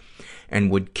child, and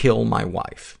would kill my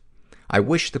wife. I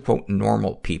wish the, quote,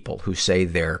 normal people who say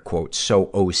they're, quote, so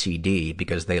OCD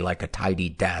because they like a tidy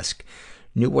desk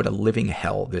knew what a living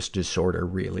hell this disorder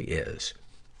really is.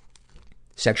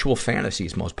 Sexual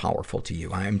fantasies most powerful to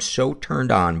you. I am so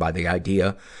turned on by the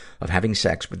idea of having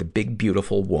sex with a big,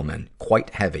 beautiful woman,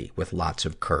 quite heavy, with lots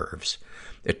of curves.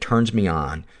 It turns me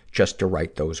on just to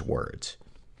write those words.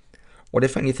 What,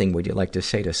 if anything, would you like to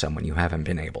say to someone you haven't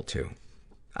been able to?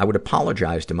 I would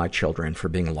apologize to my children for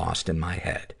being lost in my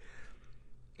head.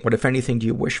 What, if anything, do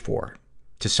you wish for?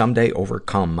 To someday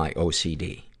overcome my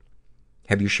OCD.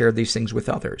 Have you shared these things with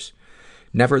others?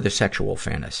 Never the sexual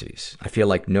fantasies. I feel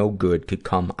like no good could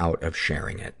come out of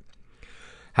sharing it.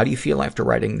 How do you feel after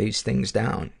writing these things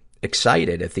down?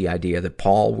 Excited at the idea that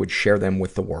Paul would share them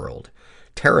with the world.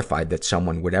 Terrified that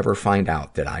someone would ever find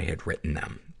out that I had written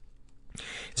them.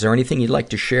 Is there anything you'd like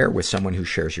to share with someone who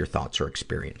shares your thoughts or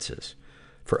experiences?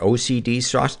 For OCD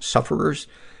sufferers,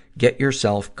 get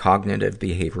yourself cognitive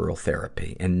behavioral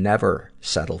therapy and never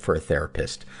settle for a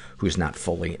therapist who's not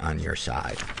fully on your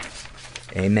side.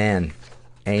 Amen.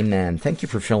 Amen. Thank you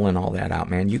for filling all that out,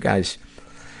 man. You guys,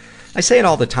 I say it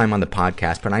all the time on the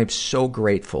podcast, but I'm so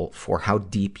grateful for how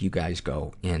deep you guys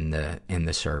go in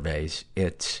the surveys.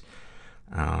 It's,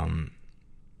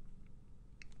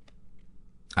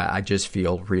 I just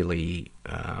feel really,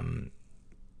 I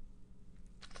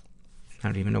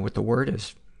don't even know what the word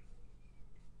is.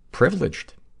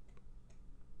 Privileged.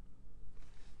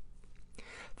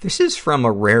 This is from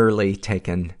a rarely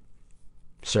taken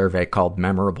survey called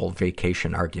Memorable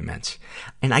Vacation Arguments.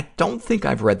 And I don't think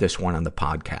I've read this one on the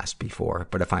podcast before,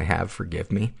 but if I have,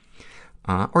 forgive me.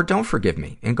 Or don't forgive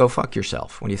me, and go fuck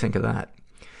yourself. What do you think of that?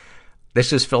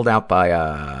 This is filled out by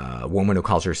a woman who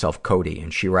calls herself Cody,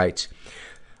 and she writes,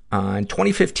 in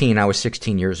 2015, I was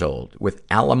 16 years old. With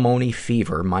alimony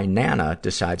fever, my Nana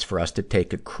decides for us to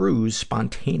take a cruise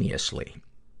spontaneously.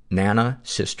 Nana,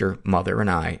 sister, mother,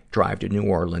 and I drive to New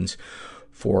Orleans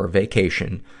for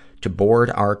vacation to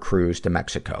board our cruise to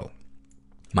Mexico.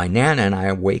 My Nana and I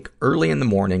awake early in the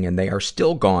morning and they are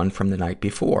still gone from the night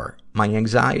before. My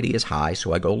anxiety is high,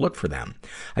 so I go look for them.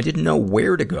 I didn't know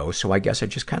where to go, so I guess I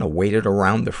just kind of waited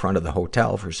around the front of the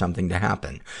hotel for something to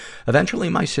happen. Eventually,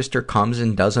 my sister comes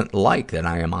and doesn't like that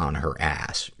I am on her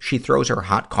ass. She throws her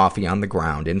hot coffee on the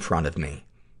ground in front of me.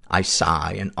 I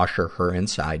sigh and usher her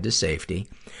inside to safety.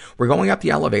 We're going up the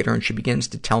elevator and she begins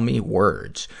to tell me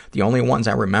words. The only ones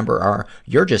I remember are,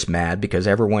 "You're just mad because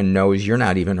everyone knows you're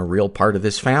not even a real part of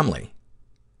this family."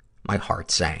 My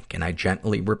heart sank and I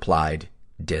gently replied,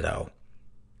 "Ditto."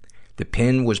 The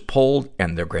pin was pulled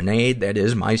and the grenade that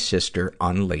is my sister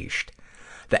unleashed.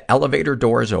 The elevator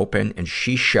doors open and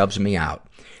she shoves me out,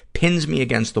 pins me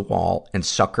against the wall, and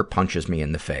sucker punches me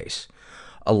in the face.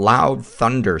 A loud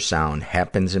thunder sound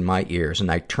happens in my ears,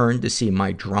 and I turn to see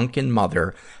my drunken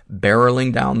mother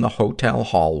barreling down the hotel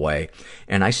hallway,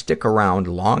 and I stick around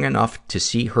long enough to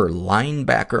see her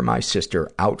linebacker my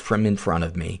sister out from in front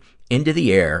of me, into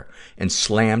the air, and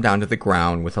slammed onto the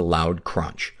ground with a loud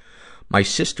crunch. My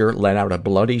sister let out a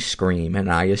bloody scream, and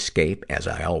I escape, as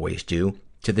I always do,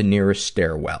 to the nearest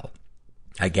stairwell.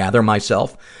 I gather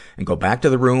myself and go back to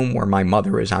the room where my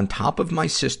mother is on top of my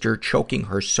sister, choking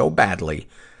her so badly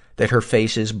that her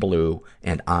face is blue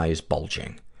and eyes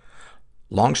bulging.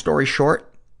 Long story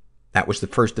short, that was the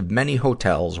first of many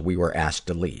hotels we were asked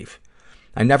to leave.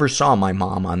 I never saw my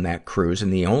mom on that cruise,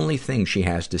 and the only thing she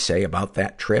has to say about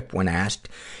that trip when asked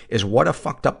is what a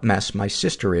fucked up mess my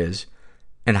sister is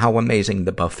and how amazing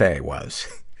the buffet was.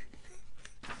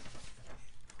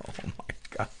 Oh my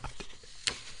God.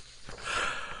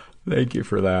 Thank you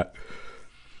for that.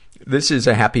 This is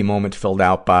a happy moment filled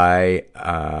out by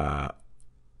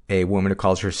a woman who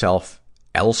calls herself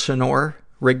Elsinore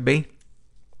Rigby.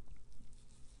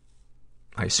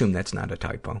 I assume that's not a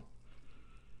typo.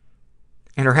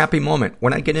 And her happy moment: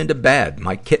 when I get into bed,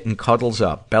 my kitten cuddles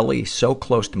up, belly so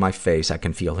close to my face I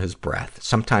can feel his breath.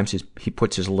 Sometimes he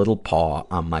puts his little paw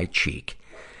on my cheek.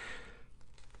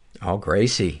 Oh,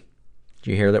 Gracie, did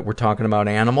you hear that we're talking about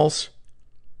animals?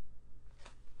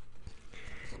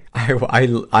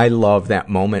 I love that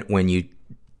moment when you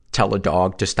tell a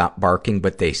dog to stop barking,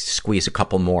 but they squeeze a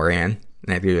couple more in. And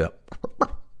they do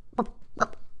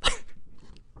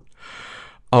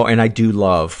Oh, and I do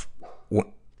love,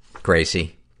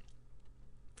 Gracie,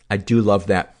 I do love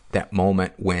that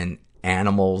moment when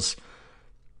animals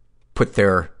put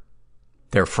their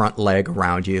front leg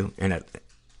around you and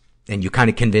you kind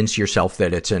of convince yourself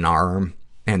that it's an arm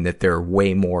and that they're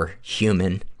way more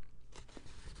human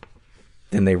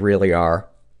than they really are.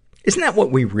 Isn't that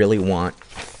what we really want?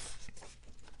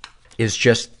 Is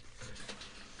just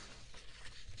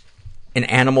an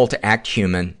animal to act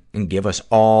human and give us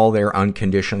all their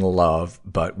unconditional love,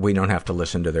 but we don't have to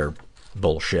listen to their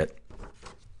bullshit.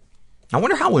 I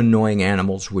wonder how annoying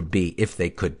animals would be if they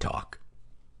could talk.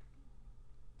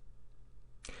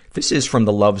 This is from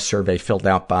the love survey filled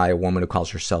out by a woman who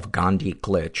calls herself Gandhi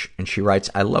Glitch, and she writes,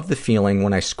 I love the feeling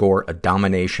when I score a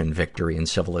domination victory in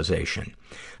civilization.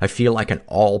 I feel like an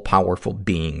all-powerful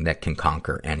being that can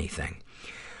conquer anything.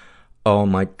 Oh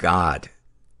my God,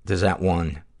 does that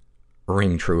one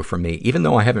ring true for me? Even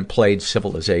though I haven't played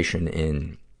Civilization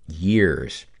in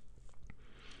years,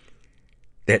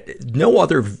 that no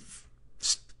other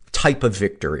type of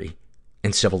victory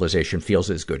in civilization feels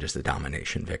as good as the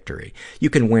domination victory. You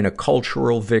can win a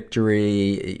cultural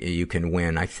victory. You can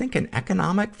win, I think, an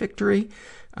economic victory.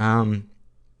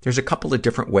 There's a couple of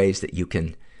different ways that you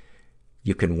can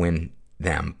win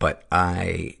them, but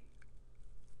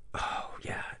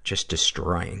just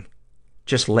destroying,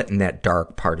 just letting that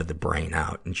dark part of the brain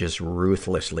out and just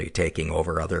ruthlessly taking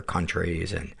over other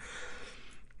countries.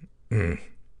 And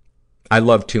I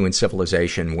love too in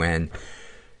civilization when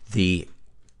the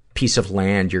piece of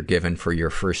land you're given for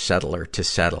your first settler to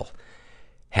settle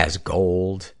has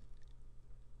gold,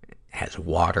 has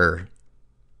water,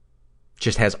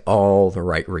 just has all the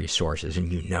right resources, and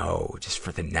just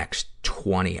for the next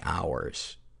 20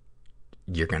 hours,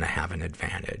 you're going to have an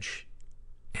advantage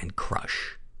and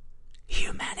crush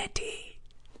humanity.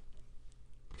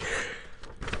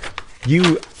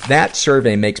 That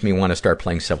survey makes me want to start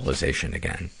playing Civilization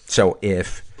again. So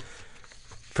if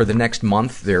for the next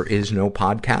month there is no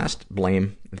podcast,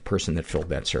 blame the person that filled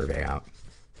that survey out.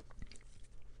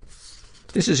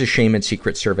 This is a shame and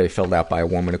secret survey filled out by a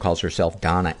woman who calls herself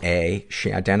Donna A.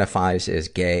 She identifies as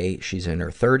gay. She's in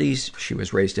her 30s. She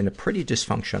was raised in a pretty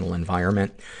dysfunctional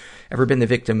environment. Ever been the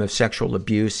victim of sexual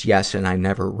abuse? Yes, and I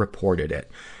never reported it.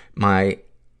 My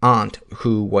aunt,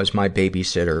 who was my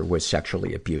babysitter, was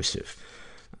sexually abusive.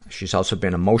 She's also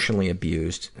been emotionally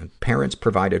abused. Parents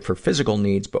provided for physical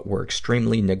needs, but were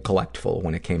extremely neglectful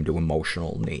when it came to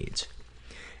emotional needs.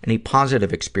 Any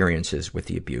positive experiences with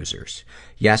the abusers?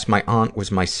 Yes, my aunt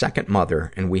was my second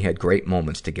mother, and we had great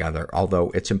moments together,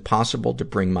 although it's impossible to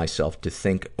bring myself to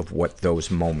think of what those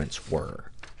moments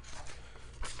were.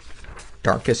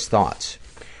 Darkest thoughts.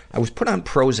 I was put on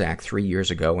Prozac 3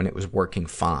 years ago, and it was working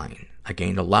fine. I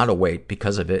gained a lot of weight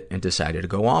because of it and decided to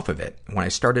go off of it. When I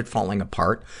started falling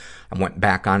apart, I went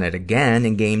back on it again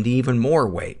and gained even more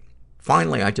weight.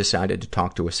 Finally, I decided to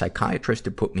talk to a psychiatrist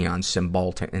to put me on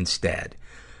Cymbalta instead.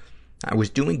 I was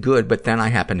doing good, but then I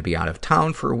happened to be out of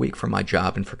town for a week for my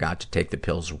job and forgot to take the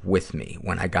pills with me.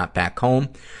 When I got back home,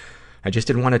 I just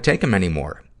didn't want to take them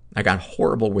anymore. I got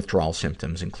horrible withdrawal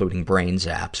symptoms, including brain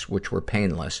zaps, which were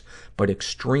painless, but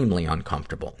extremely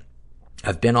uncomfortable.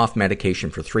 I've been off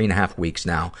medication for 3.5 weeks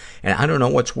now, and I don't know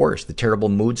what's worse, the terrible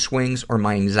mood swings or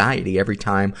my anxiety every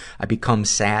time I become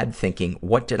sad thinking,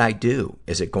 what did I do?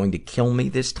 Is it going to kill me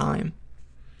this time?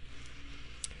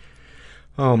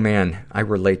 Oh man, I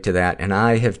relate to that, and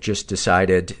I have just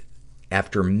decided,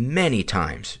 after many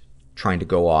times trying to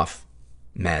go off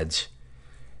meds,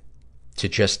 to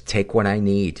just take what I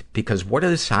need. Because what are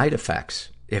the side effects?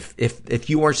 If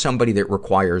you are somebody that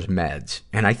requires meds,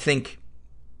 and I think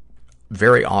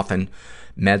very often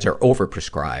meds are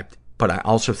overprescribed, but I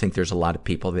also think there's a lot of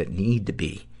people that need to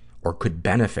be or could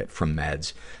benefit from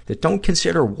meds that don't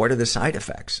consider what are the side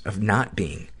effects of not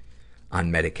being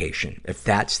on medication, if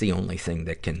that's the only thing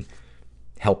that can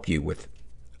help you with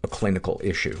a clinical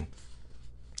issue.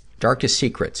 Darkest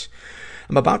secrets.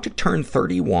 I'm about to turn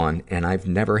 31 and I've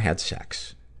never had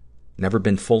sex. Never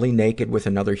been fully naked with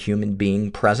another human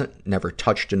being present, never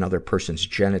touched another person's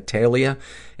genitalia,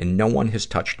 and no one has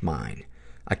touched mine.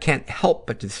 I can't help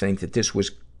but to think that this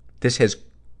was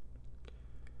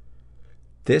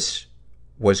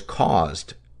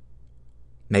caused,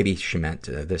 maybe she meant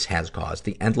this has caused,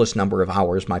 the endless number of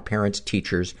hours my parents,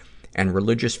 teachers, and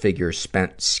religious figures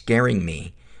spent scaring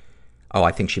me. Oh,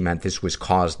 I think she meant this was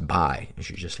caused by, and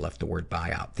she just left the word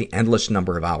by out. The endless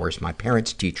number of hours my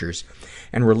parents, teachers,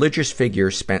 and religious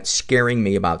figures spent scaring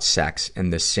me about sex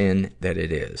and the sin that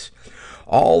it is.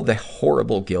 All the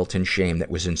horrible guilt and shame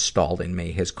that was installed in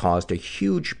me has caused a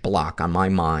huge block on my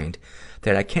mind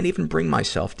that I can't even bring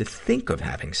myself to think of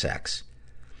having sex.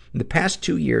 In the past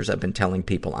 2 years, I've been telling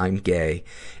people I'm gay,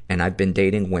 and I've been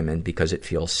dating women because it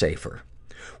feels safer.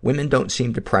 Women don't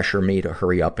seem to pressure me to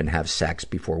hurry up and have sex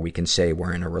before we can say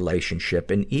we're in a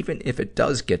relationship, and even if it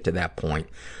does get to that point,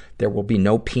 there will be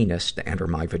no penis to enter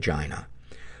my vagina.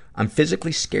 I'm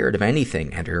physically scared of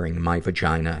anything entering my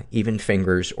vagina, even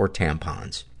fingers or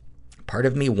tampons. Part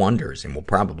of me wonders, and will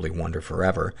probably wonder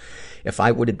forever, if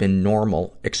I would have been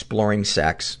normal exploring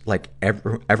sex like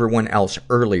everyone else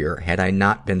earlier had I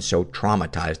not been so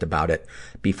traumatized about it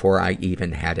before I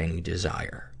even had any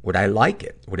desire. Would I like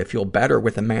it? Would it feel better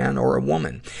with a man or a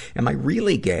woman? Am I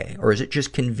really gay, or is it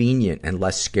just convenient and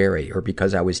less scary, or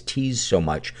because I was teased so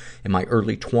much in my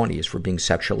early 20s for being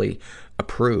sexually a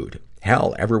prude?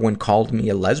 Hell, everyone called me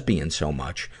a lesbian so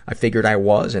much. I figured I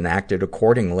was and acted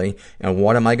accordingly, and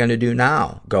what am I going to do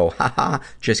now? Go, haha,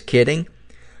 just kidding?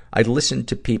 I listen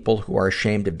to people who are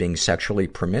ashamed of being sexually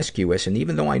promiscuous, and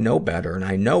even though I know better, and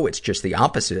I know it's just the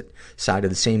opposite side of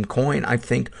the same coin, I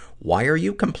think, why are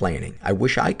you complaining? I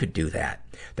wish I could do that.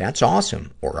 That's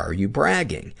awesome. Or are you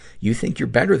bragging? You think you're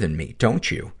better than me, don't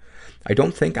you? I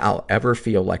don't think I'll ever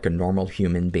feel like a normal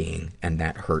human being, and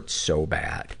that hurts so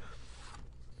bad.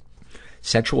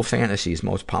 Sexual fantasies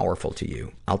most powerful to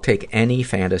you. I'll take any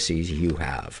fantasies you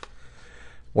have.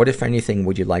 What, if anything,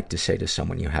 would you like to say to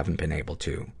someone you haven't been able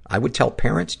to? I would tell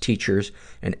parents, teachers,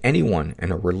 and anyone in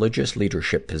a religious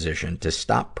leadership position to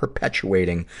stop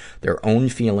perpetuating their own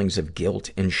feelings of guilt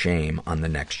and shame on the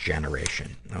next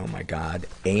generation. Oh my God.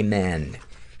 Amen.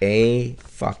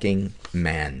 A-fucking-men.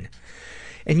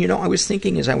 And you know, I was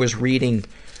thinking as I was reading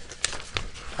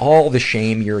all the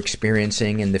shame you're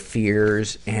experiencing and the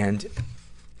fears, and,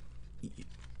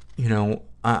 you know,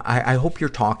 I hope you're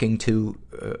talking to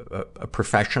a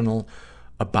professional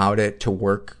about it to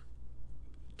work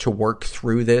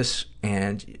through this.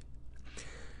 And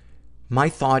my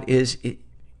thought is,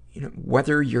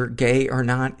 whether you're gay or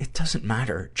not, it doesn't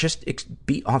matter. Just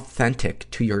be authentic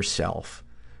to yourself.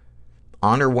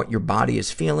 Honor what your body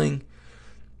is feeling.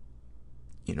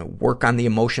 Work on the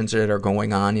emotions that are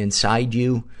going on inside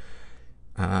you.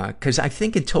 'Cause I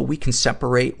think until we can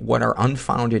separate what our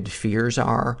unfounded fears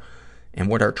are and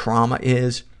what our trauma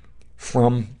is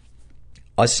from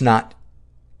us not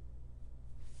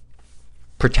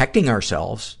protecting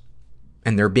ourselves,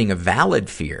 and there being a valid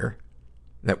fear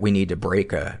that we need to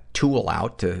break a tool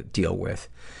out to deal with,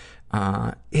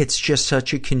 it's just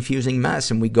such a confusing mess.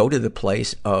 And we go to the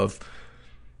place of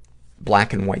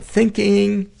black and white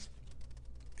thinking,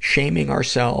 shaming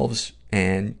ourselves,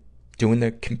 and doing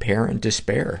the compare and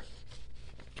despair.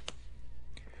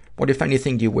 What, if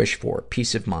anything, do you wish for?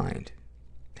 Peace of mind.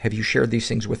 Have you shared these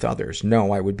things with others?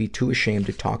 No, I would be too ashamed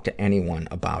to talk to anyone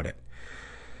about it.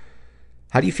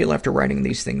 How do you feel after writing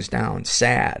these things down?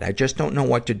 Sad. I just don't know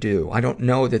what to do. I don't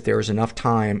know that there is enough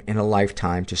time in a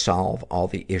lifetime to solve all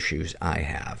the issues I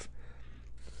have.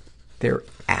 There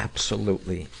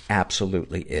absolutely,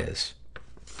 absolutely is.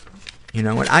 And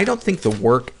I don't think the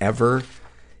work ever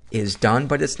is done,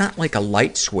 but it's not like a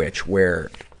light switch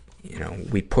where,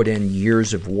 we put in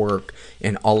years of work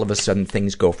and all of a sudden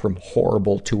things go from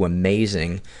horrible to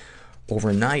amazing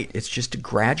overnight. It's just a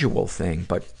gradual thing,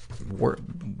 but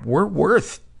we're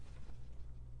worth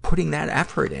putting that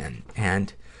effort in.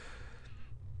 And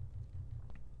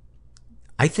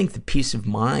I think the peace of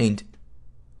mind,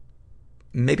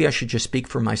 maybe I should just speak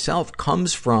for myself,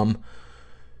 comes from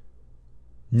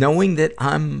knowing that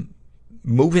I'm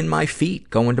moving my feet,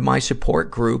 going to my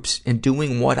support groups, and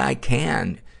doing what I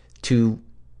can to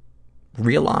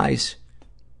realize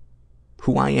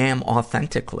who I am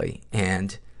authentically.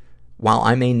 And while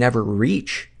I may never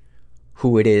reach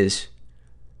who it is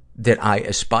that I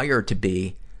aspire to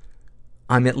be,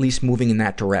 I'm at least moving in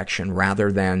that direction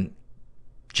rather than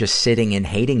just sitting and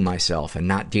hating myself and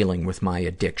not dealing with my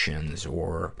addictions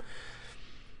or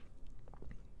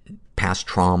past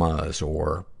traumas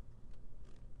or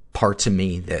parts of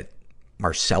me that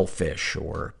are selfish,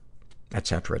 or et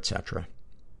cetera, et cetera.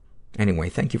 Anyway,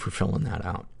 thank you for filling that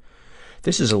out.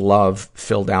 This is a love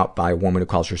filled out by a woman who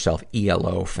calls herself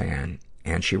ELO fan.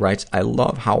 And she writes, I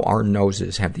love how our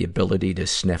noses have the ability to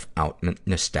sniff out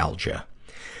nostalgia.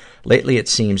 Lately, it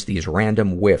seems these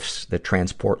random whiffs that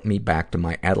transport me back to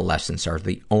my adolescence are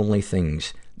the only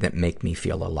things that make me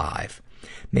feel alive.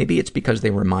 Maybe it's because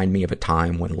they remind me of a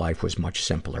time when life was much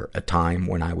simpler, a time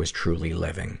when I was truly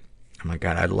living. Oh my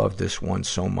God, I love this one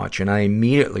so much. And I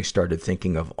immediately started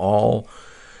thinking of all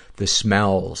the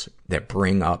smells that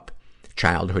bring up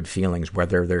childhood feelings,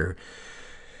 whether they're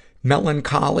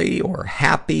melancholy or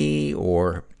happy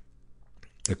or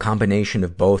a combination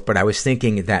of both. But I was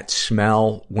thinking that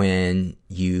smell when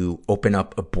you open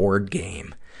up a board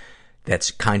game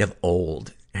that's kind of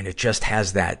old, and it just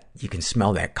has that, you can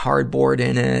smell that cardboard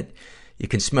in it. You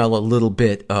can smell a little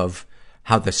bit of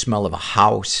how the smell of a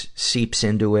house seeps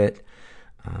into it.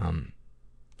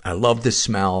 I love the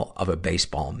smell of a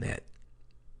baseball mitt.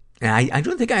 And I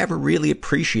don't think I ever really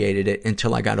appreciated it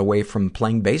until I got away from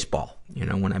playing baseball.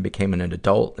 When I became an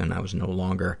adult and I was no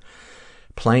longer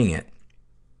playing it,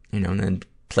 and then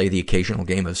play the occasional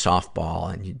game of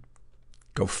softball, and you'd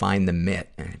go find the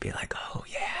mitt and it'd be like, oh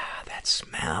yeah, that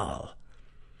smell.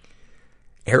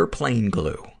 Airplane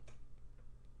glue.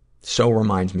 So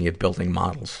reminds me of building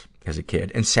models as a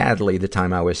kid. And sadly, the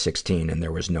time I was 16 and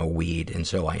there was no weed, and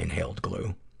so I inhaled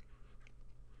glue.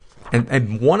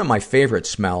 And one of my favorite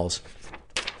smells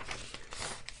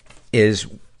is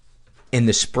in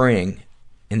the spring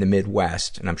in the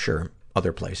Midwest, and I'm sure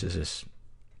other places this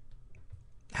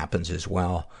happens as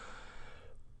well,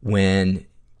 when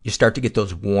you start to get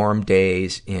those warm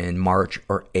days in March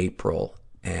or April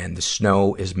and the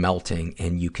snow is melting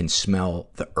and you can smell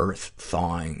the earth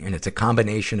thawing. And it's a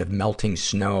combination of melting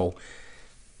snow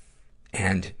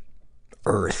and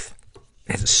earth.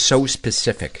 And it's so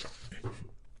specific.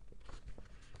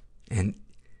 And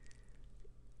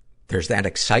there's that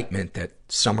excitement that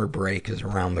summer break is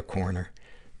around the corner.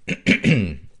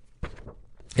 This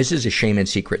is a shame and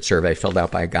secret survey filled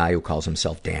out by a guy who calls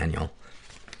himself Daniel.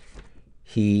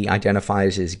 He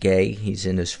identifies as gay. He's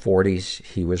in his 40s.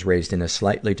 He was raised in a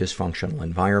slightly dysfunctional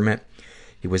environment.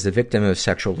 He was the victim of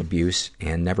sexual abuse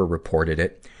and never reported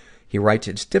it. He writes,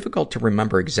 "It's difficult to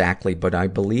remember exactly, but I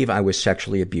believe I was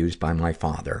sexually abused by my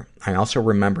father. I also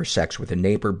remember sex with a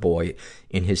neighbor boy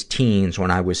in his teens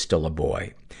when I was still a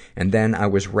boy. And then I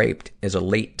was raped as a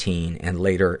late teen and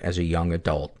later as a young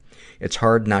adult. It's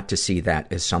hard not to see that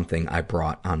as something I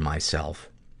brought on myself."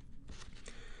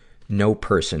 No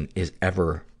person is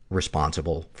ever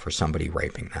responsible for somebody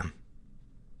raping them.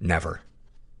 Never.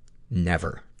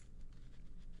 Never.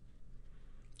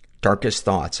 Darkest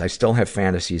thoughts. I still have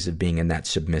fantasies of being in that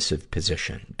submissive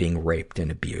position, being raped and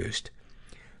abused.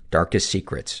 Darkest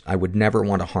secrets. I would never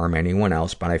want to harm anyone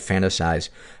else, but I fantasize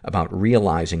about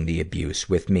realizing the abuse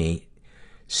with me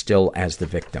still as the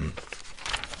victim.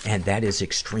 And that is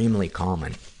extremely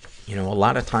common. You know, a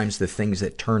lot of times the things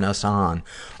that turn us on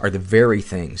are the very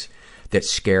things that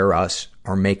scare us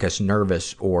or make us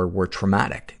nervous or were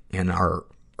traumatic in our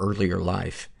earlier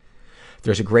life.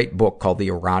 There's a great book called The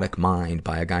Erotic Mind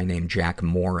by a guy named Jack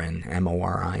Morin,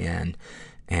 M-O-R-I-N.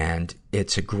 And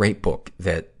it's a great book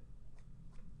that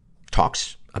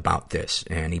talks about this,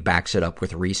 and he backs it up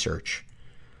with research.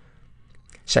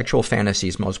 Sexual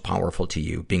fantasies most powerful to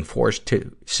you. Being forced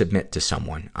to submit to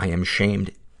someone. I am ashamed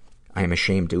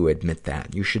to admit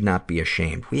that. You should not be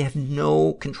ashamed. We have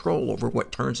no control over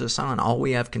what turns us on. All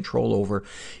we have control over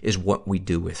is what we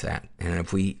do with that. And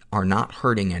if we are not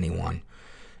hurting anyone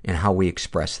in how we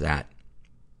express that,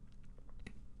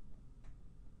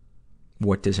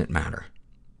 what does it matter?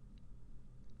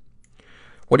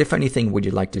 What, if anything, would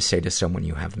you like to say to someone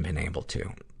you haven't been able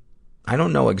to? I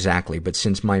don't know exactly, but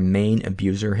since my main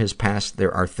abuser has passed,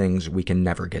 there are things we can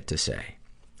never get to say.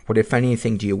 What, if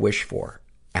anything, do you wish for?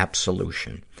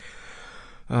 Absolution.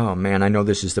 Oh man, I know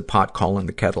this is the pot calling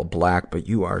the kettle black, but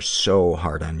you are so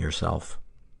hard on yourself.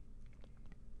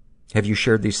 Have you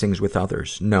shared these things with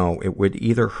others? No, it would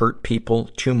either hurt people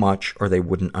too much or they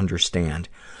wouldn't understand.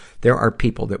 There are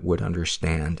people that would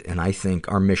understand, and I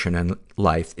think our mission in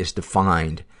life is to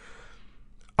find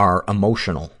our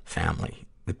emotional family,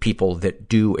 the people that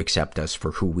do accept us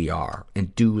for who we are,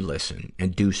 and do listen,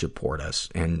 and do support us,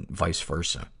 and vice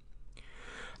versa.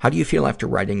 How do you feel after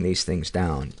writing these things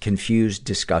down? Confused,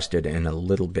 disgusted, and a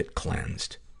little bit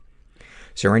cleansed.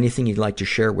 Is there anything you'd like to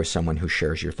share with someone who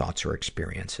shares your thoughts or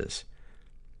experiences?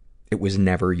 It was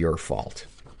never your fault.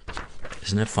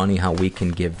 Isn't it funny how we can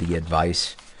give the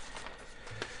advice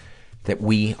that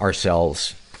we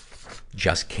ourselves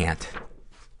just can't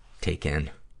take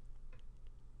in?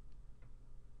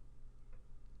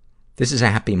 This is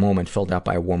a happy moment filled out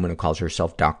by a woman who calls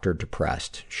herself Dr.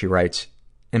 Depressed. She writes,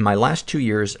 in my last 2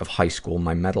 years of high school,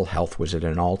 my mental health was at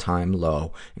an all-time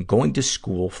low, and going to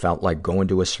school felt like going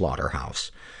to a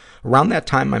slaughterhouse. Around that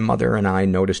time, my mother and I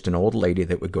noticed an old lady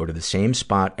that would go to the same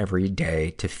spot every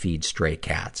day to feed stray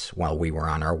cats while we were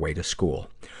on our way to school.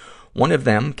 One of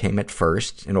them came at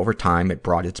first, and over time it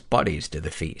brought its buddies to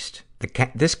the feast.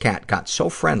 This cat got so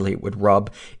friendly it would rub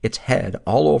its head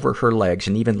all over her legs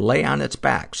and even lay on its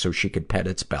back so she could pet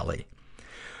its belly.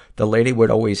 The lady would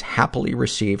always happily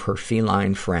receive her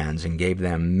feline friends and gave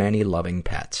them many loving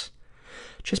pets.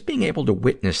 Just being able to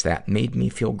witness that made me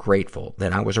feel grateful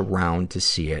that I was around to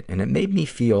see it, and it made me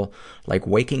feel like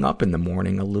waking up in the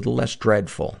morning a little less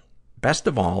dreadful. Best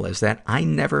of all is that I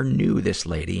never knew this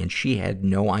lady, and she had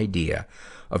no idea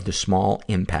of the small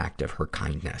impact of her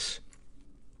kindness.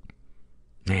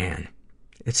 Man,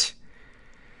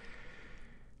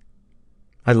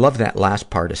 I love that last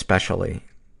part especially,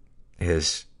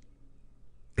 is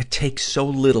it takes so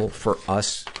little for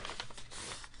us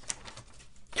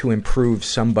to improve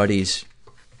somebody's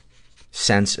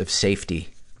sense of safety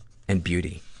and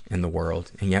beauty in the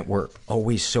world. And yet we're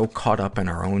always so caught up in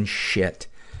our own shit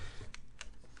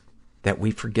that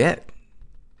we forget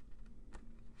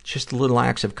just little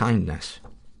acts of kindness.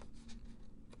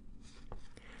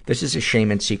 This is a shame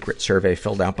and secret survey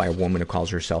filled out by a woman who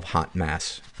calls herself Hot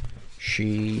Mess.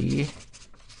 She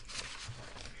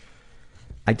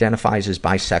identifies as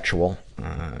bisexual.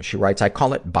 She writes, I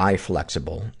call it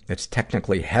bi-flexible. It's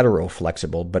technically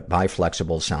hetero-flexible, but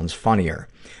bi-flexible sounds funnier.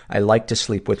 I like to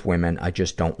sleep with women. I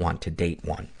just don't want to date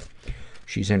one.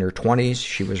 She's in her 20s.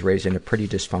 She was raised in a pretty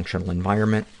dysfunctional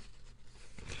environment.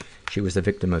 She was the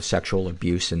victim of sexual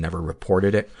abuse and never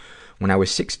reported it. When I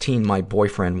was 16, my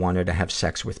boyfriend wanted to have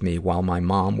sex with me while my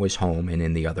mom was home and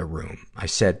in the other room. I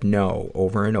said no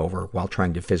over and over while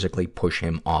trying to physically push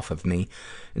him off of me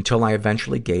until I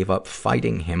eventually gave up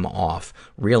fighting him off,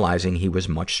 realizing he was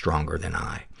much stronger than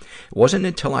I. It wasn't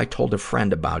until I told a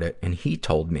friend about it and he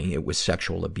told me it was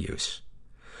sexual abuse.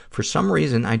 For some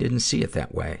reason, I didn't see it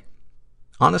that way.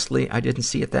 Honestly, I didn't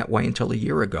see it that way until a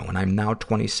year ago, and I'm now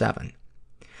 27.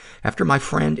 After my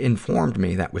friend informed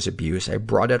me that was abuse, I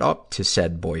brought it up to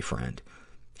said boyfriend.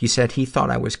 He said he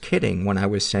thought I was kidding when I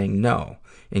was saying no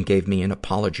and gave me an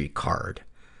apology card.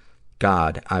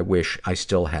 God, I wish I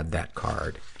still had that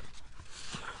card.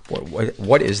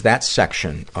 What is that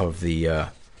section of the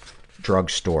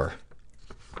drugstore?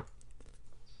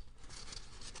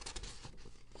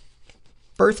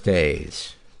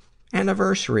 Birthdays,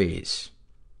 anniversaries,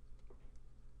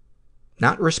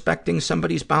 not respecting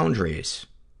somebody's boundaries.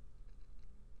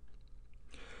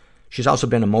 She's also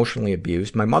been emotionally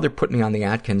abused. My mother put me on the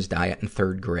Atkins diet in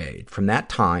 3rd grade. From that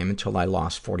time until I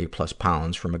lost 40-plus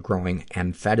pounds from a growing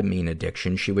amphetamine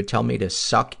addiction, she would tell me to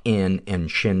suck in and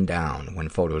chin down when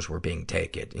photos were being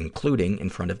taken, including in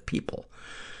front of people.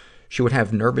 She would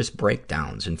have nervous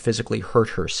breakdowns and physically hurt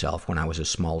herself when I was a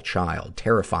small child,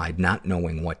 terrified, not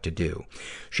knowing what to do.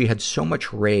 She had so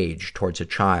much rage towards a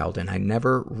child, and I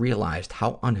never realized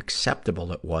how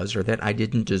unacceptable it was or that I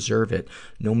didn't deserve it,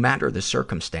 no matter the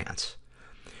circumstance.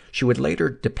 She would later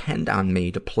depend on me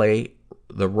to play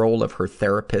the role of her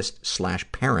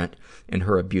therapist/parent in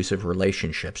her abusive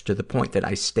relationships, to the point that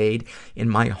I stayed in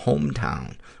my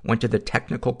hometown, went to the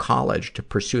technical college to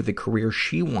pursue the career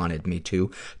she wanted me to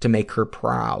make her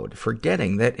proud,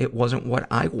 forgetting that it wasn't what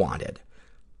I wanted.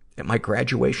 At my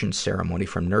graduation ceremony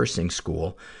from nursing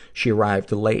school, she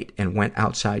arrived late and went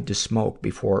outside to smoke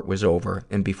before it was over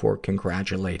and before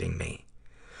congratulating me.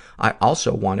 I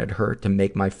also wanted her to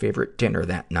make my favorite dinner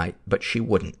that night, but she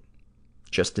wouldn't.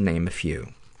 Just to name a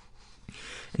few.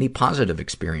 Any positive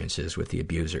experiences with the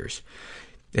abusers?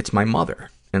 It's my mother.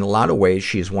 In a lot of ways,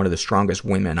 she is one of the strongest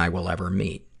women I will ever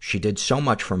meet. She did so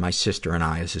much for my sister and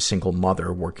I as a single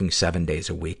mother working 7 days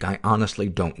a week. I honestly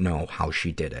don't know how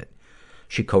she did it.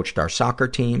 She coached our soccer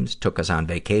teams, took us on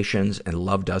vacations, and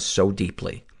loved us so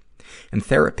deeply. In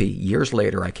therapy, years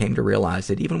later, I came to realize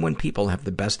that even when people have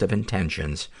the best of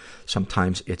intentions,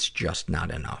 sometimes it's just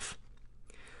not enough.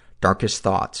 Darkest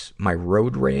thoughts. My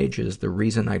road rage is the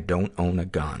reason I don't own a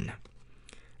gun.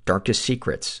 Darkest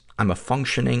secrets. I'm a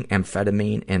functioning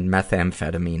amphetamine and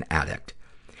methamphetamine addict.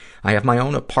 I have my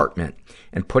own apartment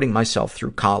and putting myself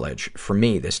through college, for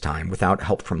me this time, without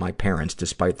help from my parents,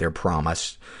 despite their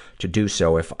promise to do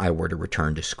so if I were to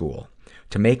return to school.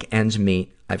 To make ends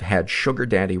meet, I've had sugar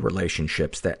daddy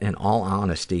relationships that, in all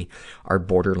honesty, are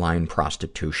borderline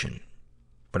prostitution.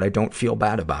 But I don't feel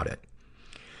bad about it.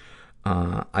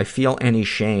 I feel any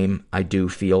shame I do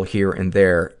feel here and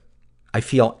there.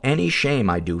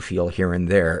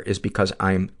 Is because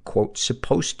I'm, quote,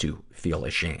 supposed to feel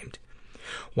ashamed.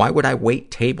 Why would I wait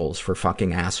tables for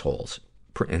fucking assholes?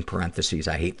 In parentheses,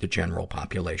 I hate the general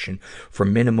population, for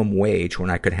minimum wage when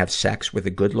I could have sex with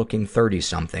a good-looking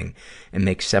 30-something and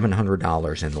make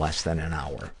 $700 in less than an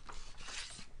hour.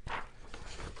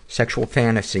 Sexual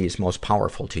fantasies most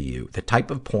powerful to you. The type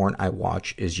of porn I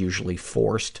watch is usually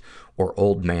forced or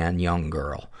old man, young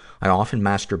girl. I often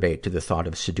masturbate to the thought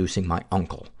of seducing my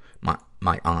uncle,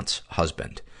 my aunt's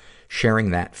husband.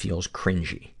 Sharing that feels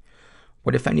cringy.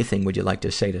 What, if anything, would you like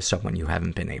to say to someone you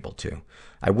haven't been able to?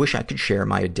 I wish I could share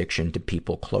my addiction to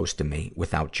people close to me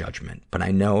without judgment, but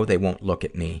I know they won't look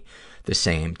at me the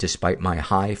same despite my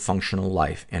high functional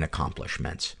life and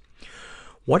accomplishments.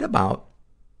 What about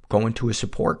going to a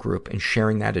support group and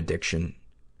sharing that addiction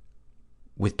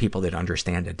with people that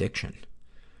understand addiction?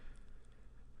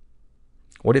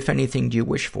 What, if anything, do you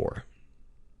wish for?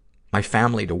 My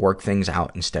family to work things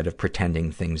out instead of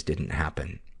pretending things didn't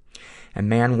happen. And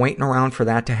man, waiting around for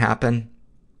that to happen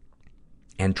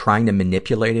and trying to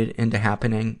manipulate it into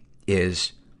happening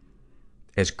is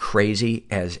as crazy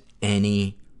as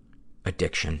any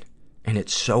addiction. And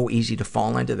it's so easy to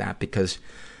fall into that because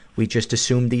we just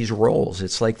assume these roles.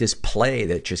 It's like this play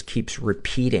that just keeps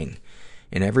repeating.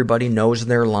 And everybody knows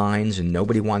their lines and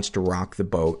nobody wants to rock the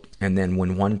boat. And then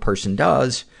when one person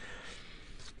does,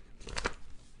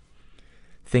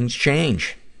 things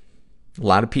change. A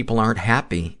lot of people aren't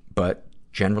happy, but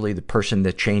generally the person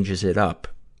that changes it up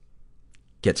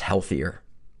gets healthier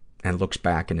and looks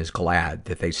back and is glad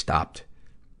that they stopped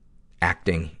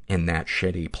acting in that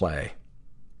shitty play.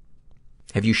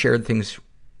 Have you shared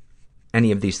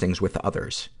any of these things with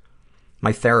others?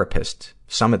 My therapist,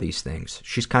 some of these things,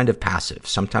 she's kind of passive.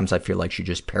 Sometimes I feel like she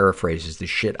just paraphrases the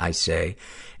shit I say,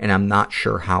 and I'm not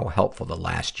sure how helpful the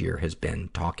last year has been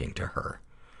talking to her.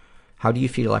 How do you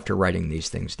feel after writing these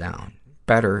things down?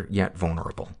 Better, yet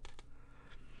vulnerable.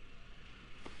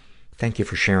 Thank you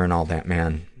for sharing all that,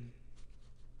 man.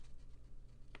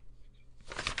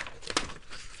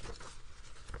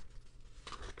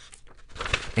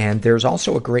 And there's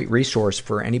also a great resource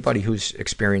for anybody who's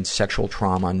experienced sexual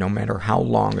trauma, no matter how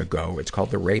long ago. It's called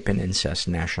the Rape and Incest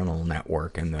National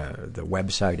Network, and the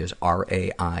website is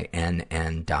rainn.org.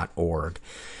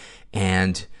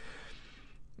 And,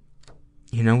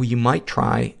 you know, you might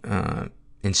try,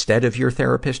 instead of your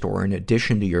therapist or in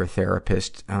addition to your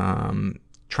therapist,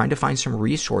 trying to find some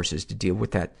resources to deal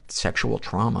with that sexual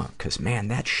trauma. 'Cause, man,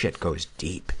 that shit goes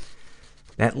deep.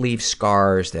 That leaves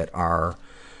scars that are,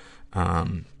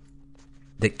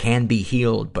 that can be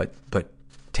healed, but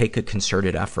take a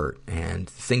concerted effort. And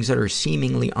things that are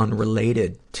seemingly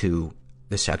unrelated to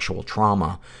the sexual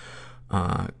trauma,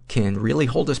 can really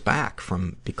hold us back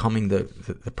from becoming the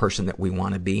person that we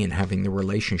want to be and having the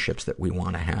relationships that we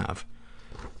want to have.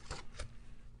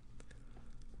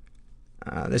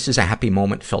 This is a happy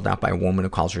moment filled out by a woman who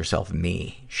calls herself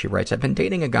Me. She writes, I've been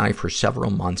dating a guy for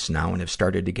several months now and have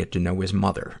started to get to know his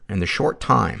mother. In the short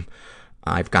time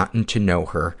I've gotten to know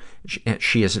her,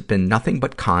 she has been nothing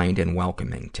but kind and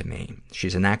welcoming to me.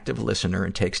 She's an active listener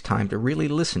and takes time to really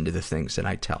listen to the things that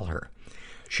I tell her.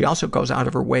 She also goes out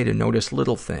of her way to notice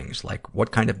little things, like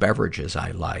what kind of beverages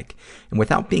I like, and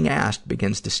without being asked,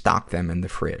 begins to stock them in the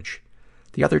fridge.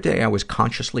 The other day, I was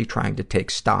consciously trying to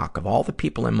take stock of all the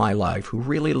people in my life who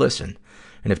really listen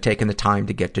and have taken the time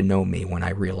to get to know me when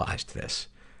I realized this.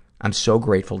 I'm so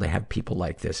grateful to have people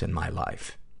like this in my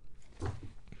life.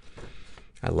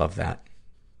 I love that.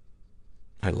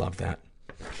 I love that.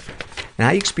 And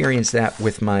I experienced that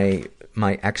with my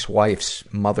ex-wife's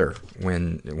mother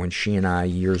when she and I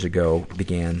years ago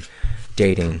began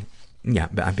dating. Yeah,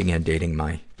 I began dating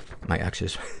my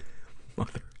ex's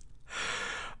mother.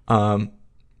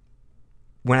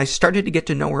 When I started to get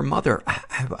to know her mother,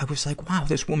 I was like, wow,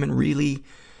 this woman really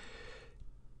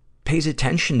pays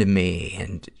attention to me.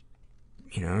 And,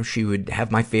 you know, she would have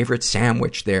my favorite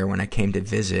sandwich there when I came to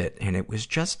visit. And it was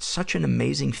just such an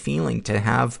amazing feeling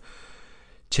to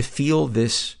feel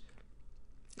this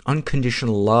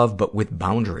unconditional love, but with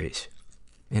boundaries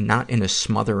and not in a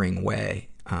smothering way.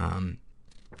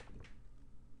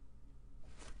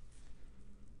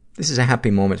 This is a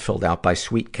happy moment filled out by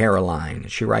Sweet Caroline.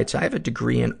 She writes, I have a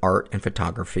degree in art and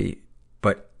photography,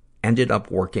 but ended up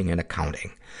working in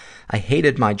accounting. I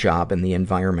hated my job and the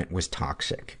environment was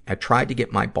toxic. I tried to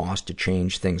get my boss to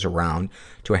change things around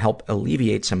to help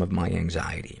alleviate some of my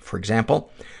anxiety. For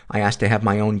example, I asked to have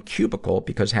my own cubicle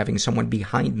because having someone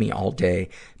behind me all day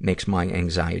makes my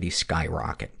anxiety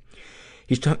skyrocket.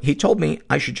 He told me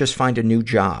I should just find a new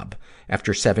job.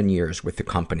 After 7 years with the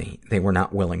company, they were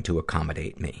not willing to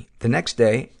accommodate me. The next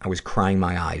day, I was crying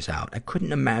my eyes out. I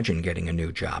couldn't imagine getting a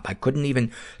new job. I couldn't even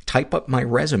type up my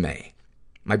resume.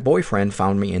 My boyfriend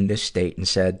found me in this state and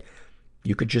said,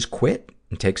 you could just quit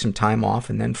and take some time off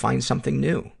and then find something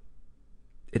new.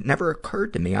 It never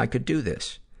occurred to me I could do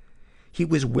this. He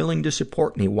was willing to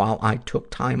support me while I took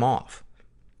time off.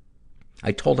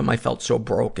 I told him I felt so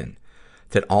broken,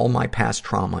 that all my past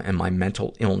trauma and my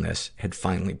mental illness had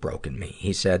finally broken me.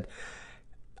 He said,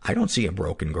 I don't see a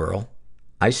broken girl.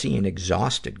 I see an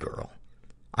exhausted girl.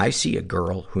 I see a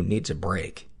girl who needs a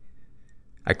break.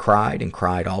 I cried and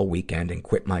cried all weekend and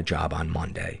quit my job on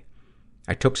Monday.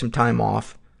 I took some time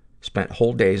off, spent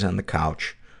whole days on the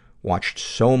couch, watched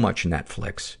so much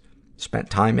Netflix, spent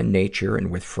time in nature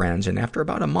and with friends, and after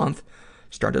about a month,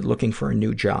 started looking for a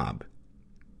new job.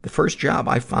 The first job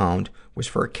I found was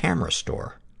for a camera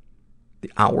store.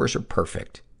 The hours are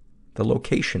perfect. The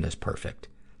location is perfect.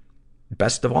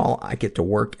 Best of all, I get to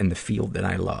work in the field that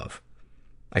I love.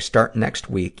 I start next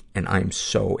week, and I'm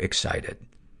so excited.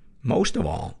 Most of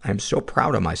all, I'm so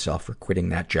proud of myself for quitting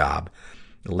that job,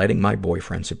 letting my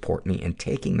boyfriend support me, and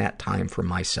taking that time for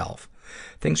myself.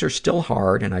 Things are still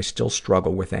hard, and I still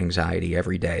struggle with anxiety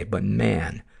every day, but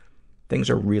man, things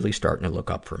are really starting to look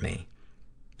up for me.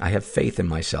 I have faith in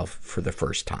myself for the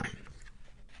first time.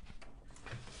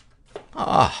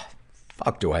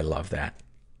 Fuck do I love that.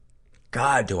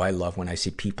 God, do I love when I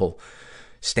see people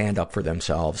stand up for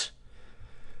themselves.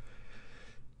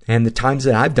 And the times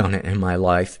that I've done it in my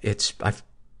life, I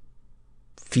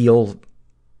feel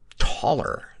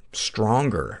taller,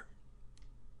 stronger,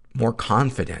 more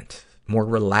confident, more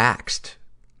relaxed,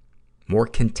 more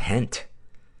content.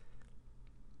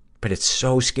 But it's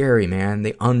so scary, man.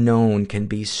 The unknown can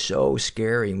be so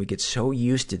scary, and we get so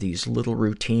used to these little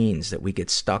routines that we get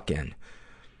stuck in.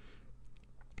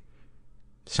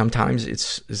 Sometimes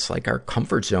it's like our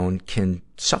comfort zone can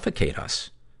suffocate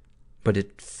us, but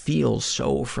it feels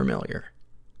so familiar.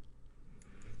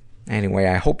 Anyway,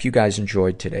 I hope you guys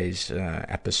enjoyed today's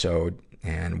episode,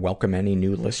 and welcome any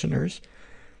new listeners.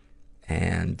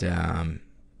 And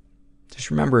just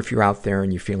remember, if you're out there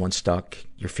and you're feeling stuck,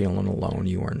 you're feeling alone,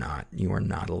 you are not. You are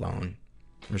not alone.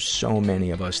 There's so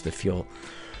many of us that feel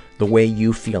the way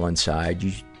you feel inside.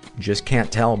 You just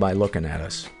can't tell by looking at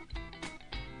us.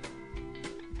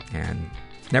 And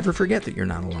never forget that you're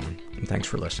not alone. And thanks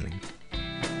for listening.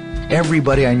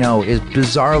 Everybody I know is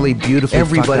bizarrely beautifully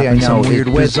Everybody fucked up I know in some weird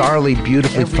way. bizarrely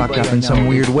beautifully Everybody fucked up I in some know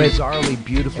weird is way. Bizarrely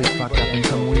beautifully fucked up in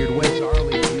some weird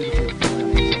way.